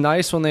nice. It's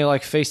nice when they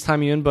like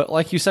FaceTime you in, but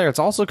like you say, it's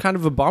also kind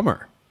of a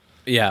bummer.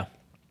 Yeah,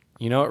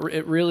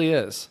 it really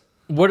is.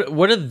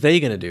 What are they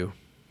gonna do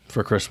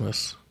for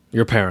Christmas?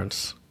 Your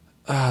parents?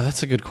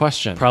 That's a good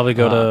question. Probably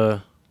go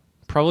to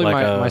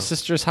my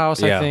sister's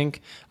house. Yeah. I think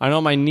I know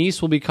my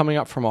niece will be coming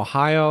up from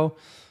Ohio.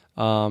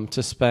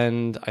 To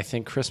spend, I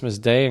think, Christmas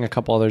Day and a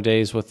couple other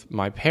days with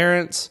my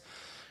parents,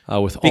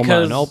 with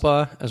Oma and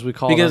Opa, as we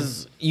call them.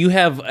 Because you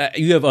have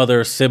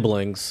other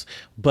siblings,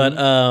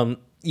 but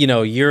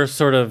you're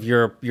sort of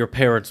your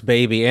parents'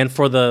 baby, and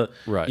for the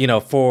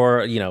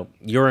for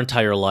your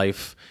entire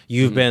life,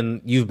 you've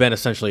been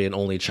essentially an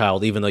only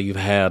child, even though you've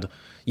had two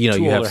you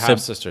older have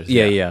half-sisters.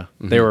 Yeah.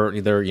 Mm-hmm.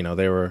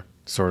 They were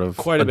sort of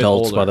quite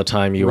adults by the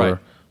time you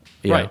were.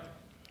 Yeah.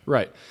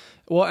 Right.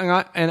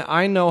 Well, and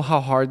I know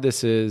how hard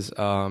this is,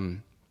 how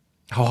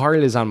hard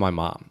it is on my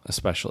mom,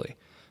 especially.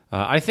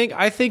 I think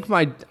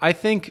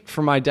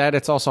for my dad,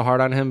 it's also hard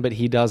on him, but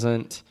he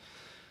doesn't.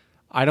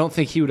 I don't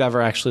think he would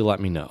ever actually let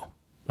me know.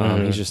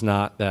 He's just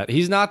not that.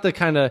 He's not the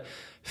kind of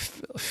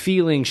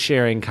feeling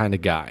sharing kind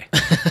of guy.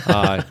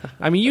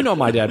 I mean,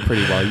 my dad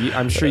pretty well.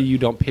 I'm sure you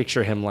don't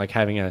picture him like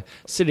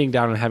sitting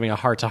down and having a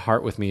heart to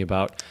heart with me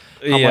about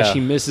how much he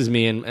misses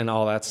me and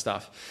all that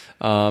stuff.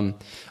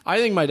 I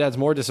think my dad's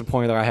more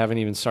disappointed that I haven't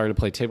even started to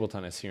play table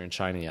tennis here in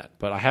China yet.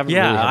 But I haven't.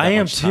 Yeah, really had that I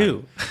am much time.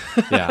 too.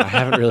 I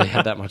haven't really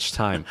had that much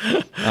time.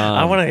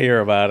 I want to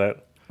hear about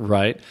it.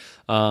 Right.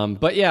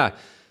 But yeah,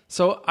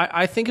 so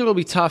I think it'll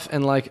be tough.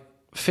 And like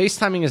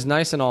FaceTiming is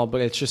nice and all,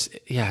 but it's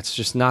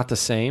just not the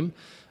same.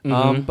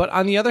 Mm-hmm. But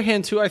on the other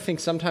hand, too, I think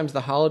sometimes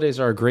the holidays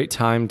are a great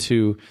time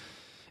to,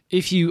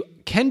 if you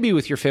can be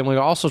with your family,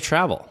 to also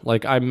travel.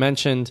 Like I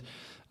mentioned,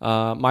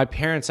 my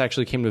parents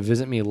actually came to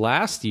visit me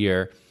last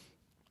year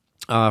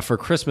for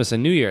Christmas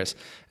and New Year's.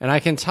 And I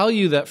can tell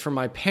you that for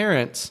my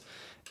parents,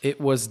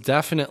 it was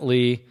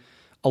definitely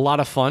a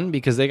lot of fun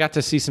because they got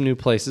to see some new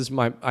places.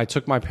 I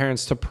took my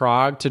parents to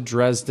Prague, to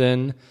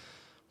Dresden.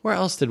 Where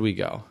else did we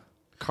go?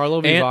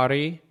 Karlovy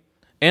Vary.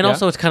 And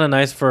also, it's kind of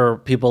nice for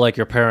people like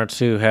your parents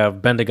who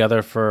have been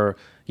together for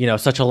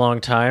such a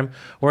long time,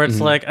 where it's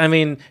like, I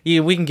mean,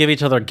 we can give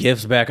each other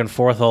gifts back and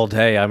forth all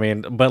day. I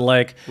mean, but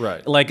like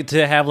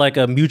to have like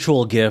a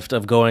mutual gift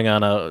of going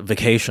on a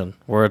vacation,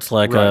 where it's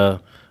like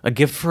a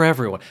gift for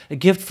everyone, a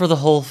gift for the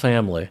whole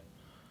family.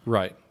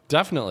 Right.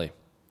 Definitely.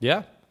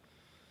 Yeah.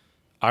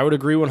 I would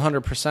agree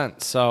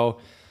 100%. So,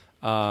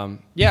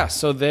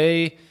 so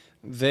they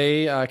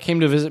came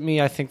to visit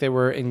me. I think they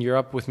were in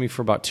Europe with me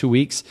for about 2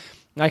 weeks.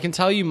 I can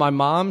tell you my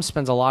mom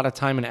spends a lot of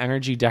time and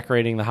energy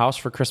decorating the house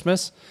for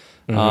Christmas.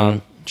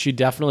 She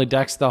definitely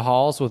decks the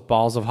halls with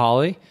balls of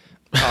holly,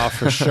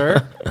 for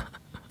sure.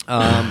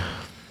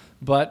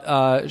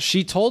 But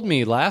she told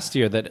me last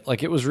year that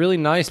like it was really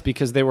nice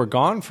because they were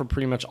gone for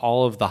pretty much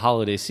all of the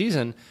holiday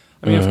season.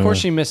 I mean, of course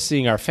she missed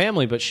seeing our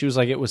family, but she was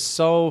like, it was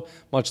so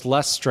much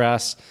less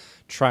stress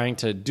trying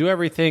to do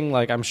everything.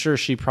 Like, I'm sure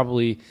she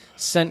probably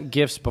sent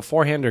gifts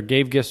beforehand or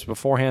gave gifts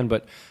beforehand,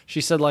 but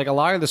she said like a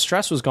lot of the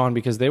stress was gone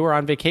because they were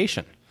on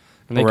vacation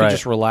and they could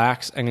just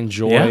relax and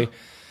enjoy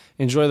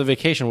the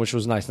vacation, which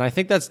was nice. And I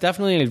think that's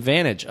definitely an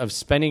advantage of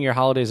spending your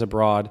holidays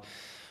abroad.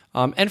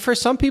 And for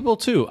some people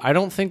too, I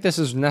don't think this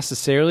is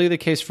necessarily the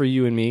case for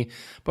you and me,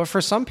 but for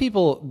some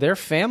people, their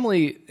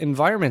family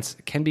environments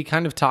can be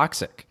kind of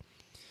toxic.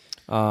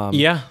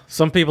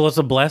 Some people it's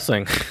a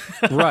blessing.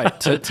 Right,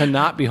 to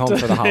not be home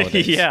for the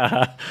holidays.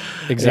 Yeah.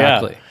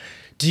 Exactly. Yeah.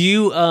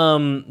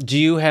 Do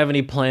you have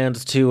any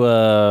plans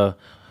to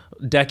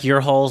deck your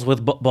halls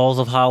with balls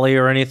of holly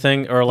or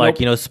anything, or like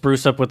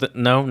spruce up with it?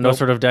 No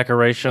sort of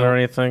decoration or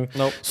anything.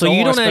 Nope. So don't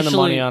you don't spend actually the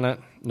money on it.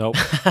 Nope.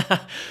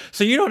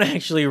 So you don't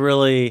actually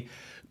really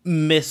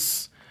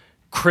miss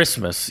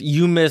Christmas.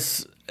 You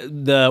miss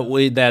the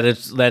way that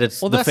it's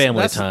the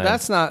family time.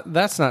 That's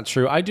not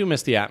true. I do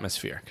miss the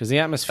atmosphere because the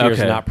atmosphere is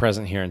not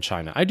present here in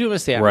China. I do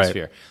miss the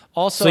atmosphere. Right.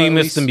 Also, so you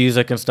miss the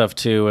music and stuff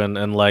too,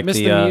 and like miss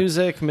the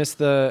music, miss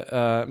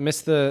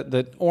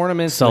the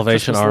ornaments,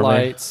 Salvation the Army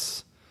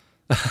lights.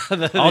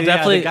 I'll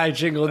definitely the guy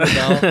jingled the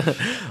bell.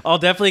 I'll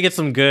definitely get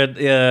some good.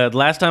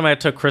 Last time I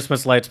took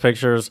Christmas lights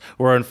pictures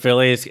were in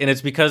Philly, and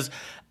it's because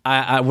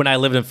when I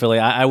lived in Philly,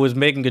 I was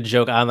making a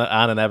joke on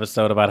an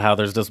episode about how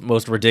there's just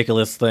most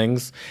ridiculous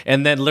things,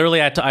 and then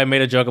literally I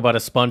made a joke about a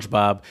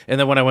SpongeBob, and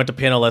then when I went to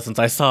piano lessons,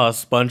 I saw a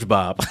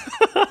SpongeBob.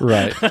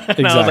 Right.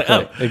 Exactly. I was like,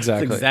 oh,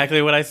 exactly. That's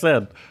exactly what I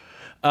said.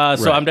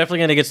 So I'm definitely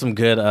gonna get some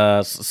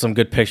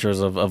good pictures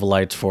of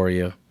lights for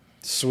you.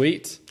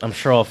 Sweet. I'm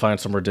sure I'll find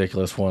some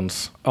ridiculous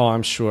ones. Oh,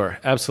 I'm sure.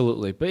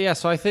 Absolutely. But yeah,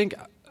 so I think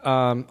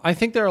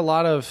there are a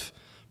lot of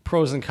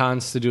pros and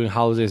cons to doing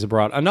holidays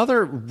abroad.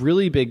 Another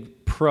really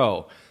big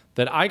pro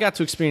that I got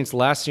to experience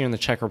last year in the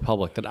Czech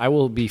Republic that I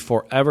will be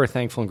forever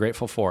thankful and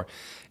grateful for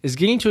is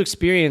getting to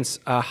experience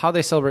how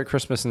they celebrate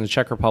Christmas in the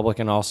Czech Republic.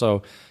 And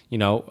also, we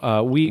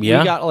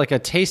got like a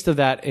taste of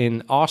that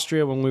in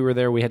Austria when we were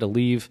there. We had to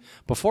leave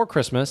before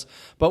Christmas,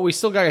 but we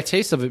still got a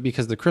taste of it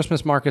because the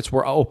Christmas markets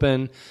were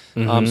open.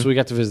 So we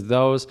got to visit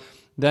those.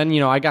 Then,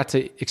 I got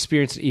to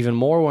experience it even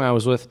more when I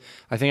was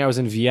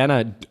in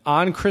Vienna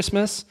on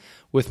Christmas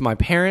with my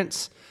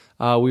parents.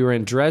 We were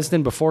in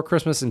Dresden before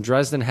Christmas, and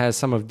Dresden has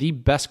some of the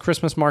best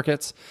Christmas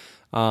markets.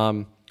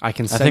 I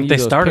think they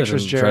started in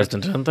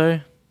Dresden, didn't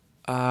they?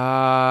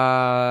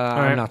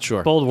 I'm not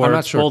sure. Bold words. I'm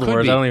not sure. Bold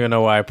words. I don't even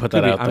know why I put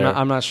that out there.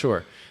 I'm not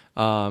sure.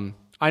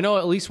 I know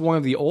at least one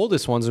of the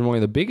oldest ones and one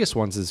of the biggest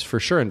ones is for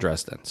sure in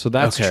Dresden. So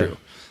that's true.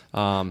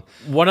 One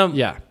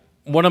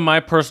of my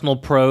personal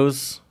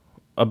pros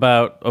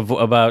about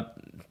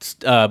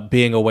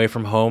being away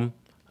from home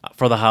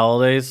for the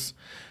holidays,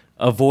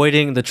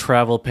 avoiding the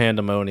travel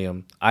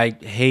pandemonium. I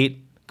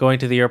hate going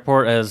to the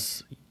airport,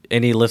 as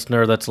any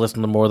listener that's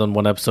listened to more than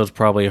one episode's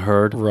probably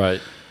heard.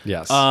 Right.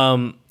 Yes.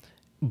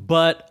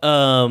 But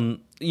I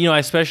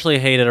especially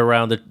hate it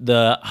around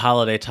the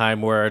holiday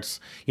time where it's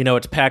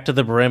packed to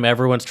the brim.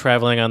 Everyone's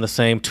traveling on the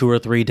same 2 or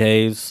 3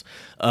 days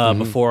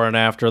before and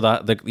after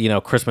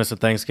the Christmas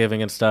and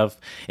Thanksgiving and stuff,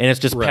 and it's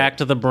just packed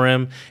to the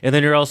brim. And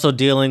then you're also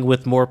dealing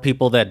with more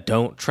people that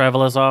don't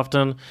travel as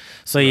often.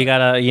 So you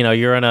gotta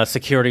you're in a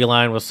security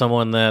line with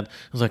someone that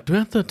was like, "Do I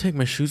have to take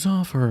my shoes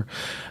off?" Dude,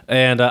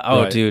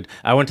 when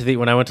I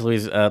went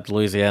to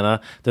Louisiana,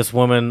 this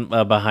woman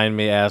behind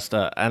me asked,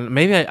 and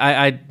maybe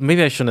I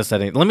shouldn't have said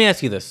anything. Let me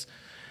ask you this.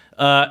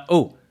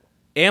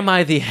 Am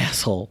I the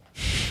asshole?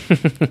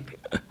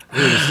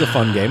 This is a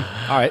fun game.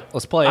 All right,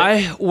 let's play it.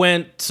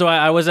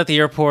 I was at the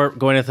airport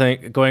going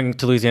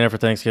to Louisiana for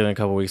Thanksgiving a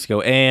couple weeks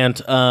ago, and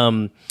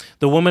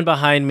the woman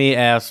behind me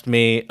asked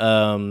me, do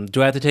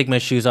I have to take my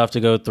shoes off to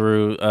go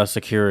through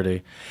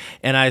security?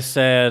 And I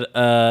said,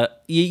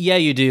 yeah,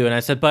 you do. And I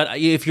said, but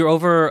if you're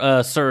over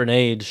a certain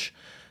age,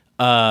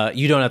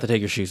 you don't have to take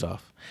your shoes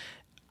off.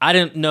 I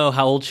didn't know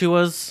how old she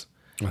was.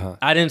 Uh-huh.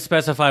 I didn't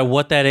specify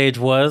what that age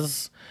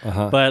was.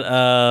 Uh-huh. But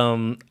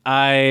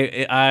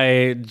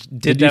I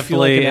did you definitely feel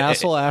like an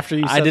asshole after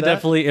you said that? I did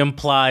definitely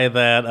imply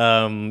that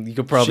you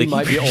could probably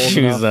keep your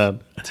shoes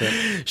on.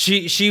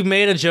 She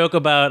made a joke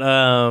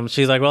about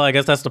she's like, well, I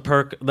guess that's the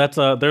perk.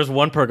 There's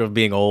one perk of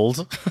being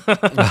old.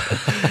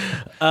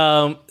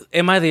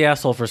 Am I the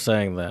asshole for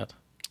saying that?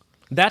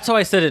 That's how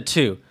I said it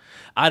too.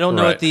 I don't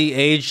know what the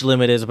age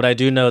limit is, but I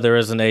do know there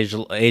is an age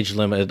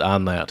limit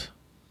on that.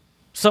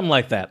 Something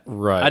like that.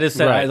 Right. I just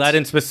said I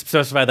didn't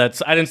specify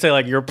that. I didn't say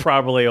like you're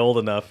probably old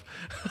enough.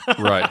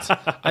 Right.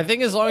 I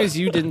think as long as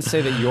you didn't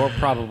say that you're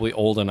probably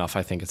old enough,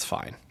 I think it's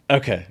fine.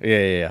 Okay.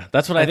 Yeah.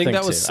 That's what I think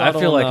that was too. I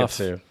feel like it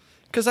too.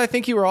 Because I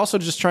think you were also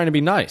just trying to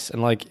be nice,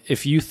 and like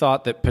if you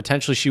thought that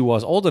potentially she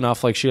was old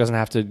enough, like she doesn't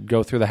have to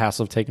go through the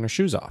hassle of taking her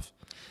shoes off.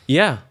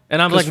 Yeah,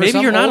 and I'm like, maybe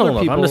you're not old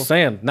enough. I'm just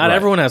saying, not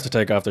everyone has to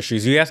take off their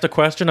shoes. You asked a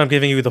question, I'm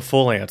giving you the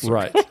full answer.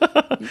 Right.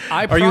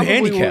 Are you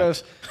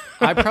handicapped?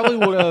 I probably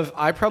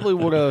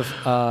would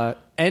have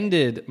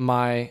ended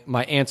my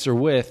answer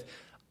with,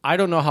 I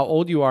don't know how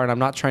old you are, and I'm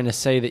not trying to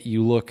say that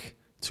you look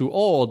too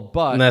old,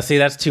 but no, see,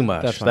 that's too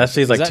much. That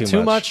seems like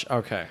too much.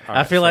 Okay,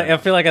 I feel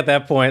like at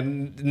that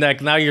point,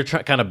 like now you're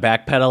kind of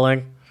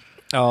backpedaling.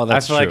 Oh,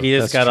 that's true. I feel like you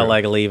just gotta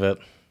like leave it.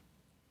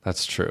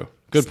 That's true.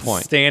 Good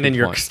point.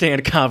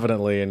 Stand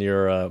confidently in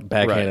your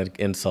backhanded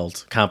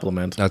insult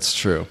compliment. That's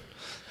true.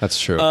 I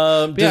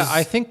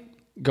think.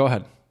 Go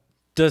ahead.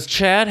 Does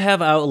Chad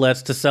have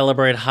outlets to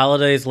celebrate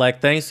holidays like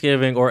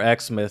Thanksgiving or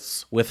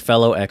Xmas with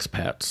fellow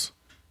expats?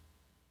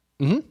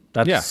 Mm-hmm.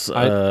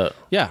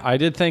 I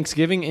did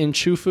Thanksgiving in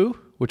Chufu,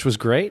 which was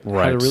great.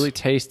 Right. Had a really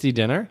tasty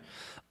dinner.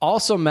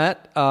 Also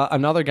met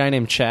another guy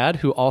named Chad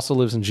who also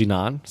lives in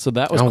Jinan, so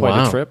that was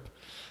quite a trip.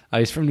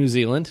 He's from New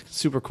Zealand,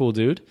 super cool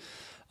dude.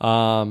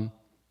 And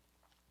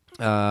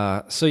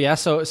that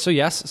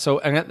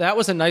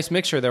was a nice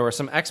mixture. There were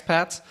some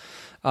expats.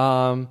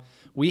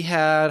 We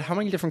had, how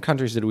many different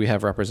countries did we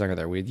have represented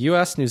there? We had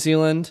U.S., New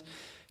Zealand,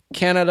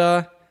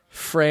 Canada,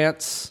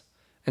 France,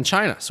 and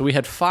China. So we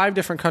had 5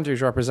 different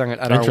countries represented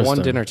at our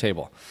one dinner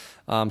table.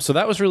 So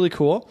that was really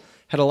cool.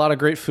 Had a lot of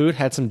great food.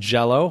 Had some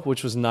Jell-O,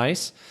 which was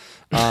nice.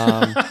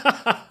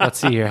 Let's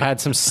see here. Had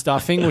some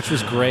stuffing, which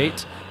was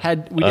great.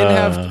 We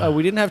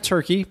didn't have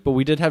turkey, but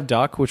we did have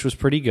duck, which was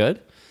pretty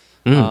good.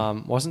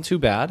 Wasn't too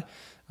bad.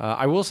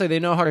 I will say they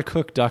know how to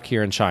cook duck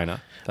here in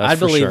China. That's I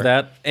for believe sure.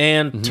 that.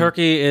 And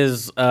turkey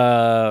is,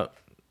 and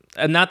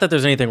not that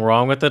there's anything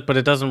wrong with it, but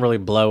it doesn't really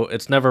blow.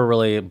 It's never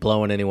really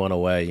blowing anyone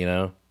away, you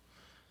know? It's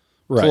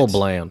Right. a little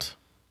bland.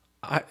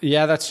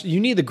 You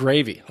need the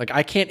gravy. Like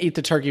I can't eat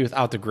the turkey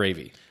without the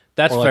gravy.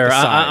 That's Or, like, fair.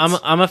 the sides.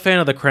 I'm a fan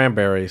of the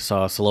cranberry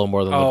sauce a little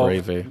more than the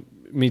gravy.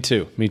 Me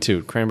too. Me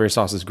too. Cranberry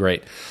sauce is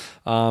great.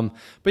 But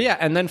yeah,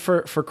 and then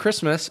for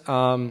Christmas,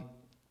 I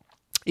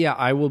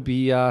will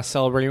be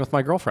celebrating with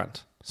my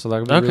girlfriend. So that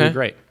would be really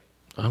great.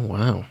 Oh,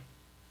 wow.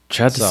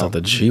 Chad just said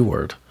the G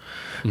word.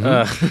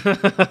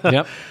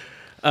 Yep.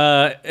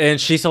 And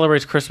she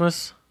celebrates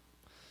Christmas?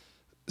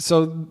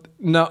 So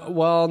no,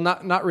 well,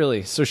 not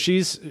really. So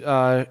she's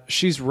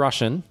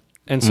Russian,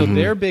 and so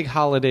their big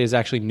holiday is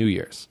actually New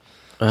Year's.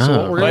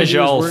 So what we're gonna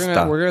do is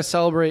we're gonna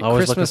celebrate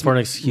Always Christmas looking for an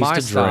excuse my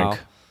to style.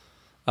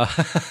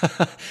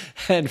 drink.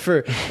 And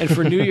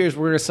for New Year's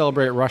we're gonna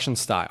celebrate Russian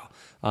style.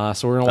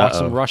 So we're gonna watch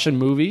some Russian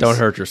movies. Don't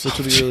hurt yourself.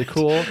 Which will be really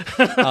cool.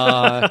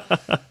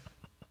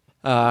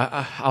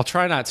 I'll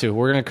try not to.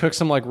 We're gonna cook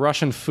some like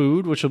Russian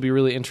food, which will be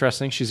really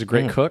interesting. She's a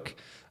great cook.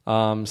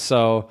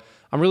 So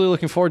I'm really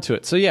looking forward to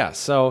it. So yeah,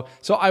 so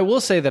I will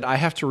say that I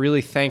have to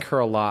really thank her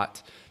a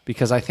lot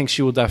because I think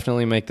she will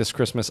definitely make this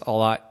Christmas a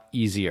lot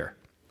easier.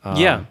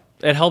 Yeah.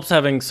 It helps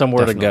having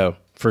somewhere to go,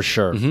 for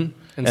sure. And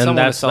And someone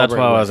to that's why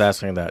celebrate I was with.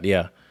 asking that.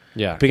 Yeah.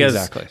 Yeah, Because,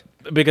 exactly.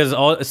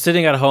 Because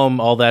sitting at home,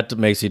 all that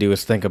makes you do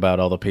is think about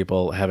all the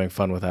people having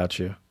fun without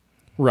you.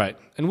 Right.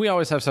 And we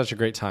always have such a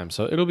great time.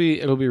 So it'll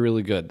be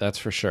really good. That's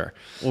for sure.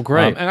 Well,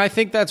 great. And I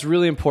think that's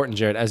really important,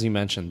 Jared, as you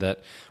mentioned, that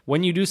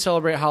when you do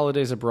celebrate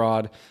holidays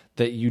abroad,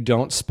 that you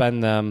don't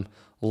spend them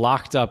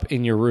locked up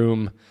in your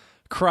room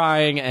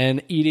crying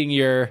and eating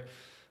your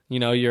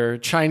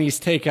Chinese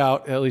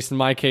takeout. At least in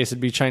my case, it'd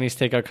be Chinese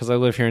takeout because I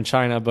live here in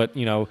China, but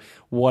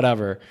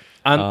whatever.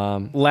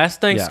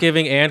 Last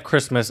Thanksgiving and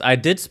Christmas, I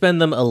did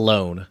spend them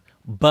alone,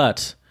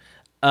 but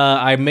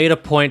I made a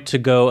point to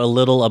go a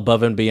little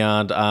above and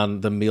beyond on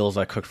the meals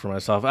I cooked for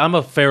myself. I'm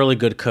a fairly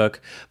good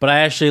cook, but I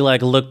actually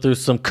looked through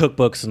some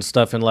cookbooks and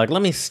stuff and let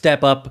me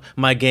step up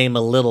my game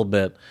a little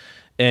bit,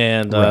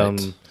 and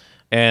Right.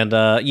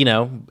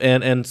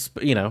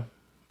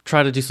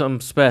 try to do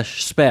something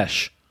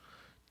special.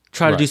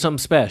 Try to do Right. something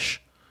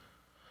special.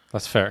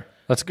 That's fair.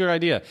 That's a good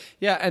idea.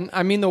 Yeah, and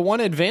I mean the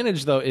one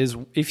advantage though is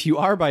if you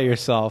are by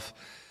yourself,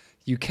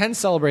 you can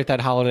celebrate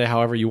that holiday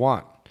however you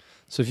want.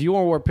 So if you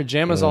want to wear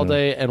pajamas all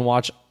day and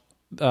watch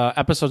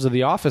episodes of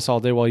The Office all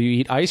day while you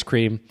eat ice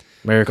cream,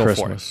 Merry go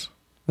Christmas.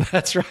 for it.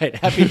 That's right.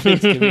 Happy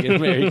Thanksgiving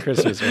and Merry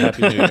Christmas or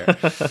Happy New Year.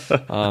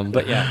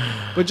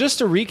 But just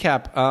to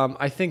recap,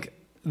 I think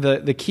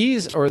the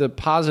keys or the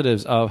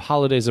positives of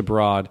holidays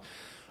abroad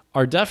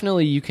are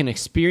definitely you can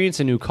experience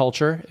a new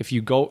culture. If you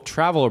go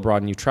travel abroad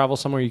and you travel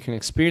somewhere, you can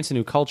experience a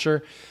new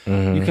culture.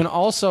 You can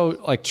also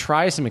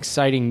try some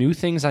exciting new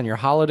things on your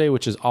holiday,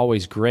 which is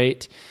always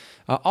great.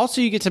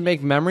 Also, you get to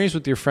make memories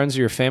with your friends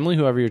or your family,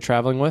 whoever you're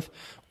traveling with.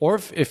 Or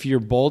if you're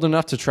bold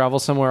enough to travel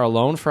somewhere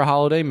alone for a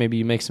holiday, maybe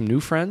you make some new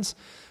friends.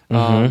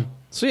 So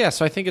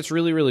I think it's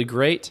really, really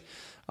great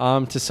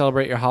to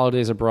celebrate your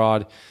holidays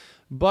abroad.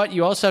 But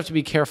you also have to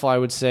be careful, I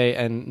would say,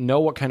 and know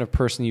what kind of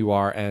person you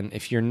are. And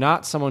if you're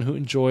not someone who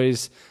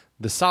enjoys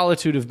the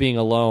solitude of being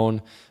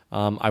alone,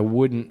 I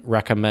wouldn't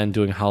recommend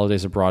doing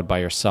holidays abroad by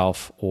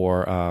yourself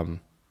or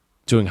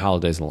doing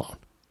holidays alone.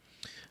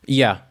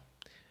 Yeah.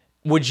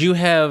 Would you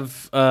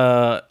have,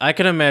 I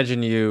can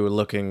imagine you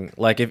looking,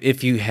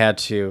 if you had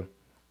to,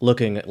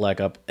 looking at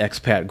up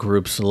expat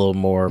groups a little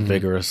more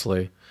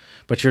vigorously,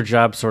 but your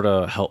job sort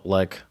of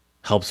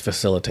helps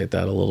facilitate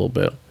that a little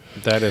bit.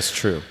 That is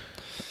true.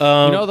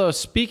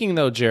 Speaking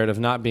Jared, of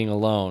not being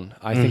alone,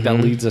 I think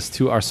that leads us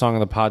to our song of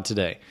the pod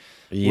today,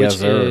 Yes, which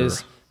sir.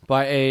 is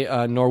by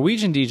a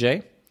Norwegian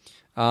DJ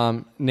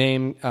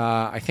named,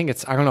 I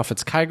don't know if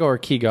it's Kygo or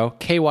Kigo,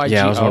 Kygo.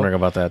 Yeah, I was wondering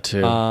about that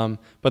too.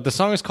 But the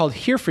song is called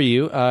 "Here for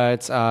You."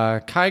 It's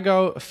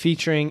Kygo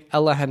featuring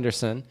Ella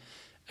Henderson,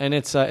 and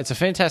it's a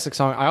fantastic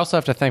song. I also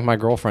have to thank my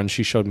girlfriend;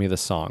 she showed me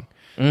this song.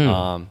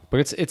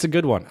 But it's a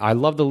good one. I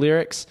love the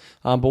lyrics.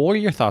 But what are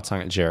your thoughts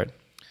on it, Jared?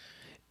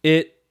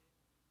 It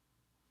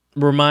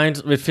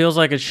feels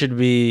like it should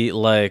be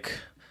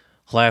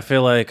I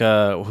feel like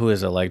who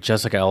is it,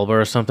 Jessica Alba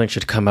or something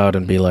should come out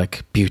and be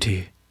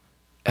beauty,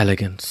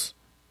 elegance,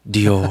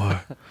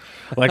 Dior.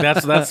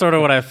 That's sort of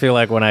what I feel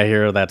like when I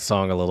hear that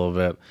song a little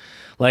bit.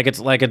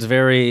 It's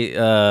very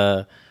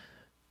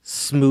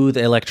smooth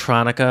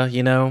electronica,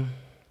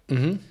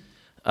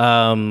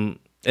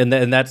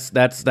 and that's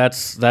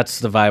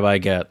the vibe I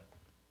get.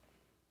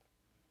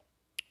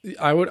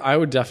 I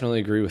would definitely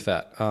agree with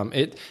that.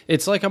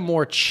 It's like a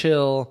more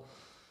chill.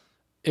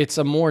 It's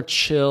a more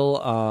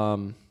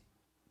chill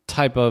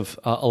type of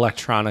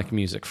electronic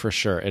music for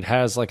sure. It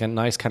has a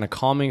nice kind of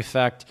calming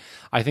effect.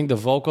 I think the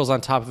vocals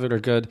on top of it are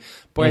good,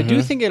 but I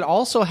do think it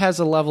also has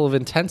a level of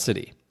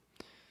intensity.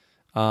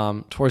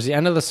 Towards the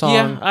end of the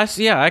song, I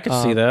could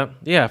see that.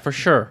 Yeah, for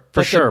sure,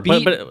 but sure.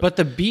 But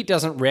the beat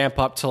doesn't ramp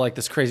up to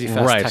this crazy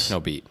fast techno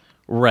beat.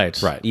 Right.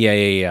 Right.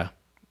 Yeah.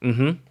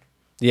 Mm-hmm.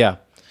 Yeah.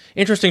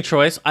 Interesting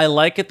choice. I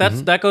like it.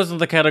 That goes into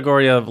the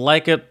category of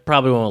like it.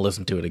 Probably won't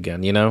listen to it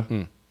again. You know,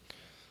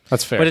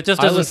 That's fair. but it just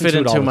I doesn't listen fit to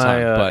it all into the my.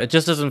 time, but- It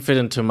just doesn't fit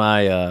into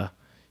my.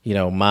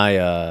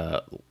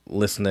 My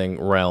listening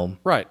realm.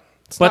 Right.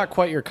 It's But- not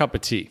quite your cup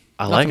of tea.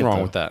 I Nothing like it, wrong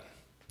though. with that.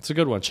 It's a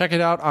good one. Check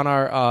it out on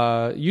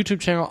our YouTube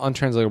channel,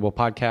 Untranslatable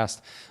Podcast,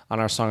 on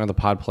our Song of the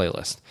Pod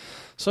playlist.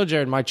 So,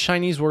 Jared, my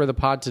Chinese word of the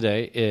pod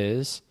today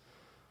is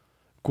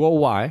guo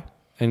wai.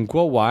 And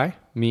guo wai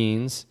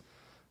means,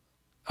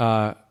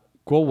 I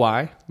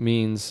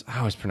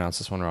always pronounce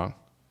this one wrong.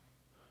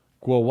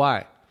 Guo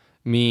wai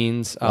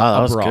means Wow,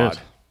 that was abroad.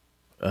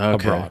 good.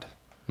 Okay.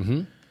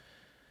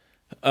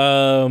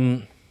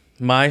 Abroad.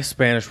 My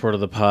Spanish word of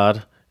the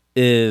pod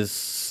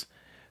is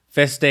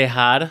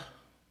festejar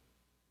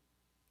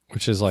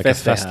Which is like Festejar. a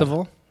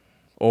festival.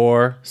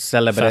 or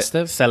celebrate.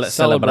 Festive? Celebrar.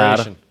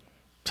 Celebration.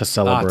 To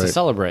celebrate. To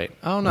celebrate.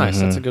 Oh, nice.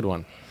 That's a good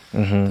one.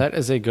 That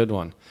is a good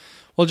one.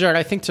 Well, Jared,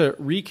 I think to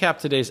recap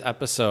today's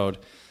episode,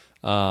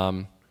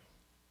 I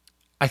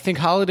think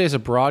holidays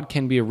abroad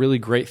can be a really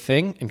great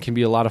thing and can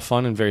be a lot of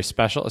fun and very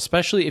special,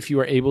 especially if you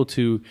are able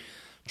to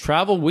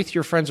travel with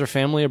your friends or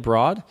family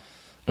abroad.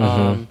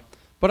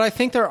 But I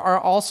think there are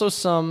also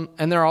some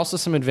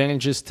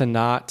advantages to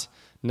not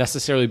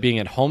necessarily being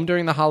at home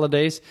during the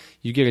holidays.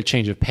 You get a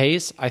change of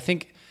pace. I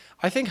think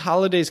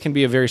holidays can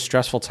be a very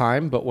stressful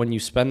time, but when you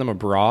spend them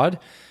abroad,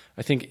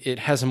 I think it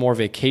has a more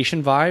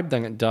vacation vibe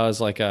than it does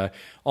like oh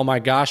my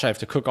gosh, I have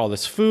to cook all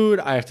this food,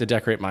 I have to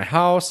decorate my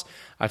house,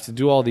 I have to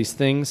do all these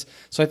things.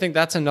 So I think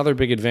that's another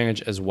big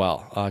advantage as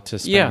well to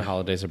spend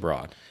holidays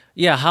abroad.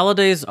 Yeah,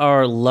 holidays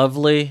are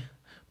lovely,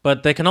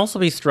 but they can also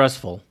be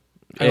stressful.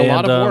 And a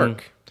lot of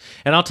work.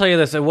 And I'll tell you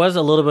this, I was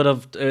a little,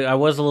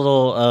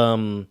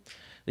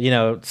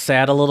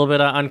 sad a little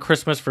bit on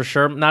Christmas for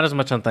sure. Not as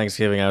much on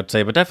Thanksgiving, I would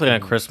say, but definitely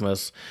on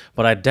Christmas.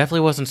 But I definitely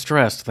wasn't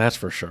stressed, that's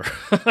for sure.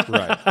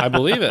 Right. I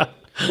believe it.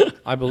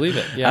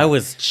 Yeah. I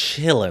was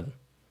chilling.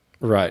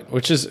 Right.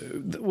 Which is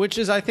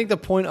I think the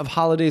point of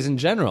holidays in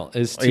general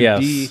is to Yes.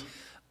 be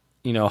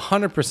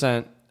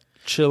 100%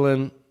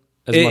 chilling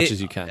as much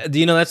as you can.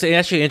 That's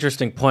actually an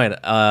interesting point.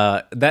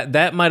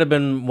 That might have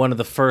been one of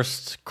the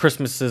first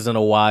Christmases in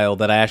a while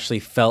that I actually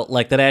felt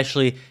like that I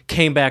actually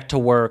came back to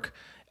work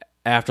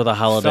after the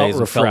holidays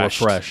and felt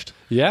refreshed.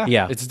 Yeah.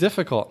 Yeah. It's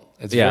difficult.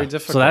 It's very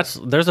difficult.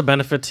 So there's a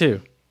benefit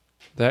too.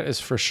 That is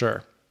for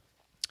sure.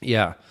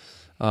 Yeah.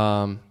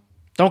 Don't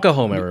go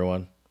home,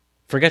 everyone.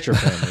 Forget your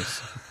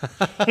families.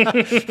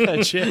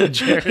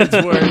 Jared's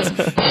words,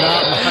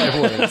 not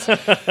my words.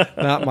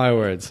 Not my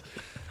words.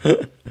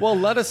 Well,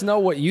 let us know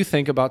what you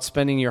think about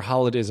spending your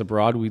holidays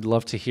abroad. We'd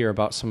love to hear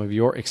about some of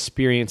your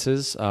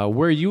experiences,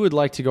 where you would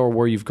like to go or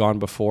where you've gone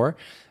before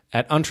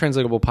at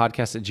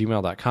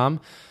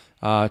untranslatablepodcast@gmail.com.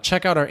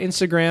 Check out our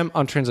Instagram,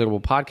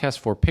 Untranslatable Podcast,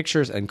 for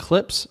pictures and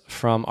clips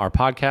from our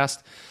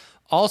podcast.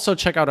 Also,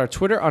 check out our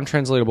Twitter,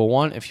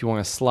 Untranslatable1, if you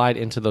want to slide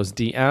into those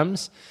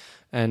DMs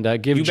and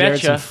give You Jared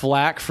betcha. some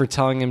flack for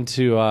telling him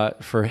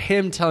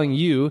telling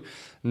you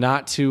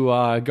not to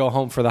go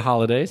home for the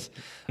holidays.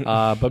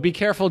 But be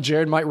careful,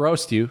 Jared might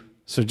roast you.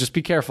 So just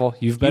be careful.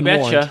 You've been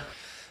warned.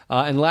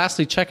 And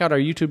lastly, check out our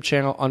YouTube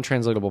channel,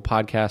 Untranslatable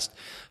Podcast,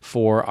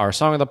 for our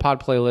Song of the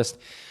Pod playlist.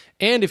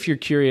 And if you're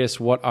curious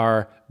what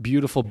our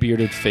beautiful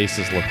bearded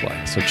faces look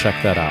like. So check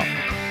that out.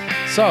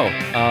 So,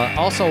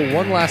 also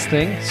one last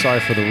thing. Sorry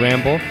for the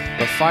ramble,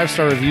 but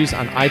 5-star reviews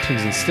on iTunes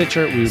and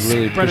Stitcher. We would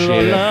really Spread a appreciate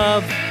little it.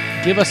 love.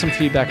 Give us some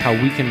feedback how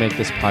we can make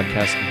this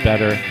podcast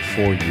better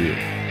for you.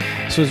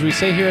 So as we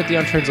say here at the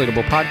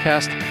Untranslatable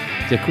Podcast,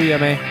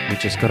 Děkujeme,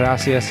 muchas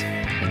gracias,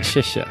 and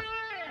shisha.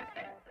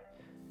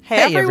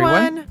 Hey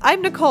everyone,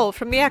 I'm Nicole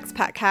from the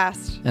Expat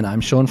Cast. And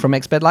I'm Sean from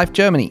Expat Life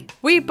Germany.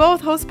 We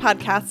both host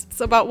podcasts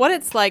about what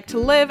it's like to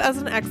live as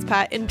an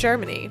expat in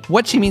Germany.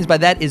 What she means by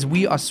that is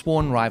we are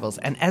sworn rivals,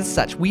 and as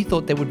such, we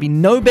thought there would be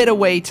no better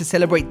way to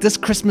celebrate this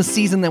Christmas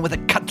season than with a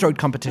cutthroat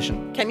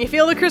competition. Can you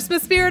feel the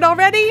Christmas spirit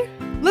already?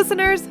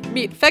 Listeners,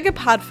 meet Fege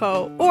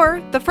Podfo,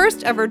 or the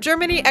first ever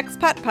Germany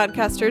expat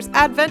podcasters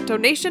Advent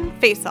donation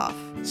face-off.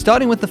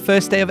 Starting with the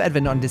first day of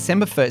Advent on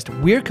December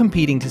 1st, we're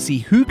competing to see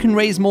who can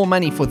raise more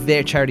money for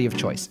their charity of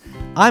choice.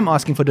 I'm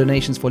asking for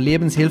donations for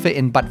Lebenshilfe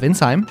in Bad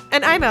Windsheim.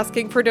 And I'm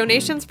asking for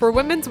donations for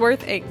Women's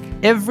Worth Inc.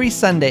 Every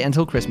Sunday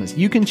until Christmas,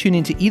 you can tune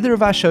into either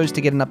of our shows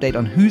to get an update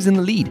on who's in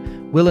the lead.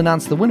 We'll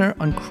announce the winner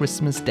on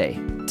Christmas Day.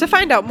 To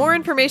find out more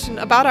information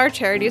about our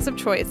charities of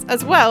choice,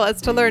 as well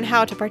as to learn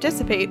how to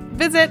participate,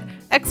 visit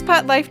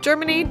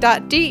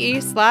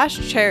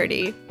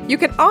expatlifegermany.de/charity. You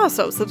can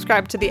also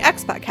subscribe to the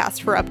Expat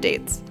Cast for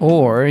updates.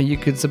 Or you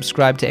could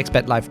subscribe to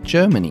Expat Life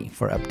Germany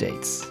for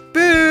updates.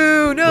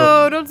 Boo!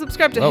 No, don't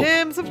subscribe to Whoa.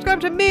 him.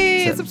 Subscribe to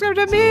me. So- Subscribe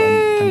to so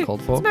me.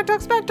 uncalled for. Smack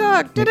talk, smack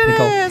talk. Nicole.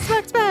 Da-da-da.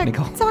 Smack, smack.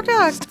 Nicole. Smack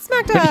talk,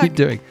 smack What are you talk.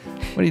 doing?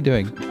 What are you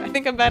doing? I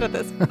think I'm bad at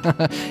this.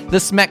 The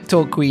Smack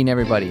Talk Queen,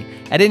 everybody.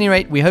 At any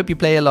rate, we hope you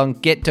play along.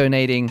 Get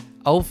donating.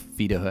 Auf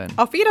Wiederhören.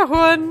 Auf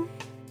Wiederhören.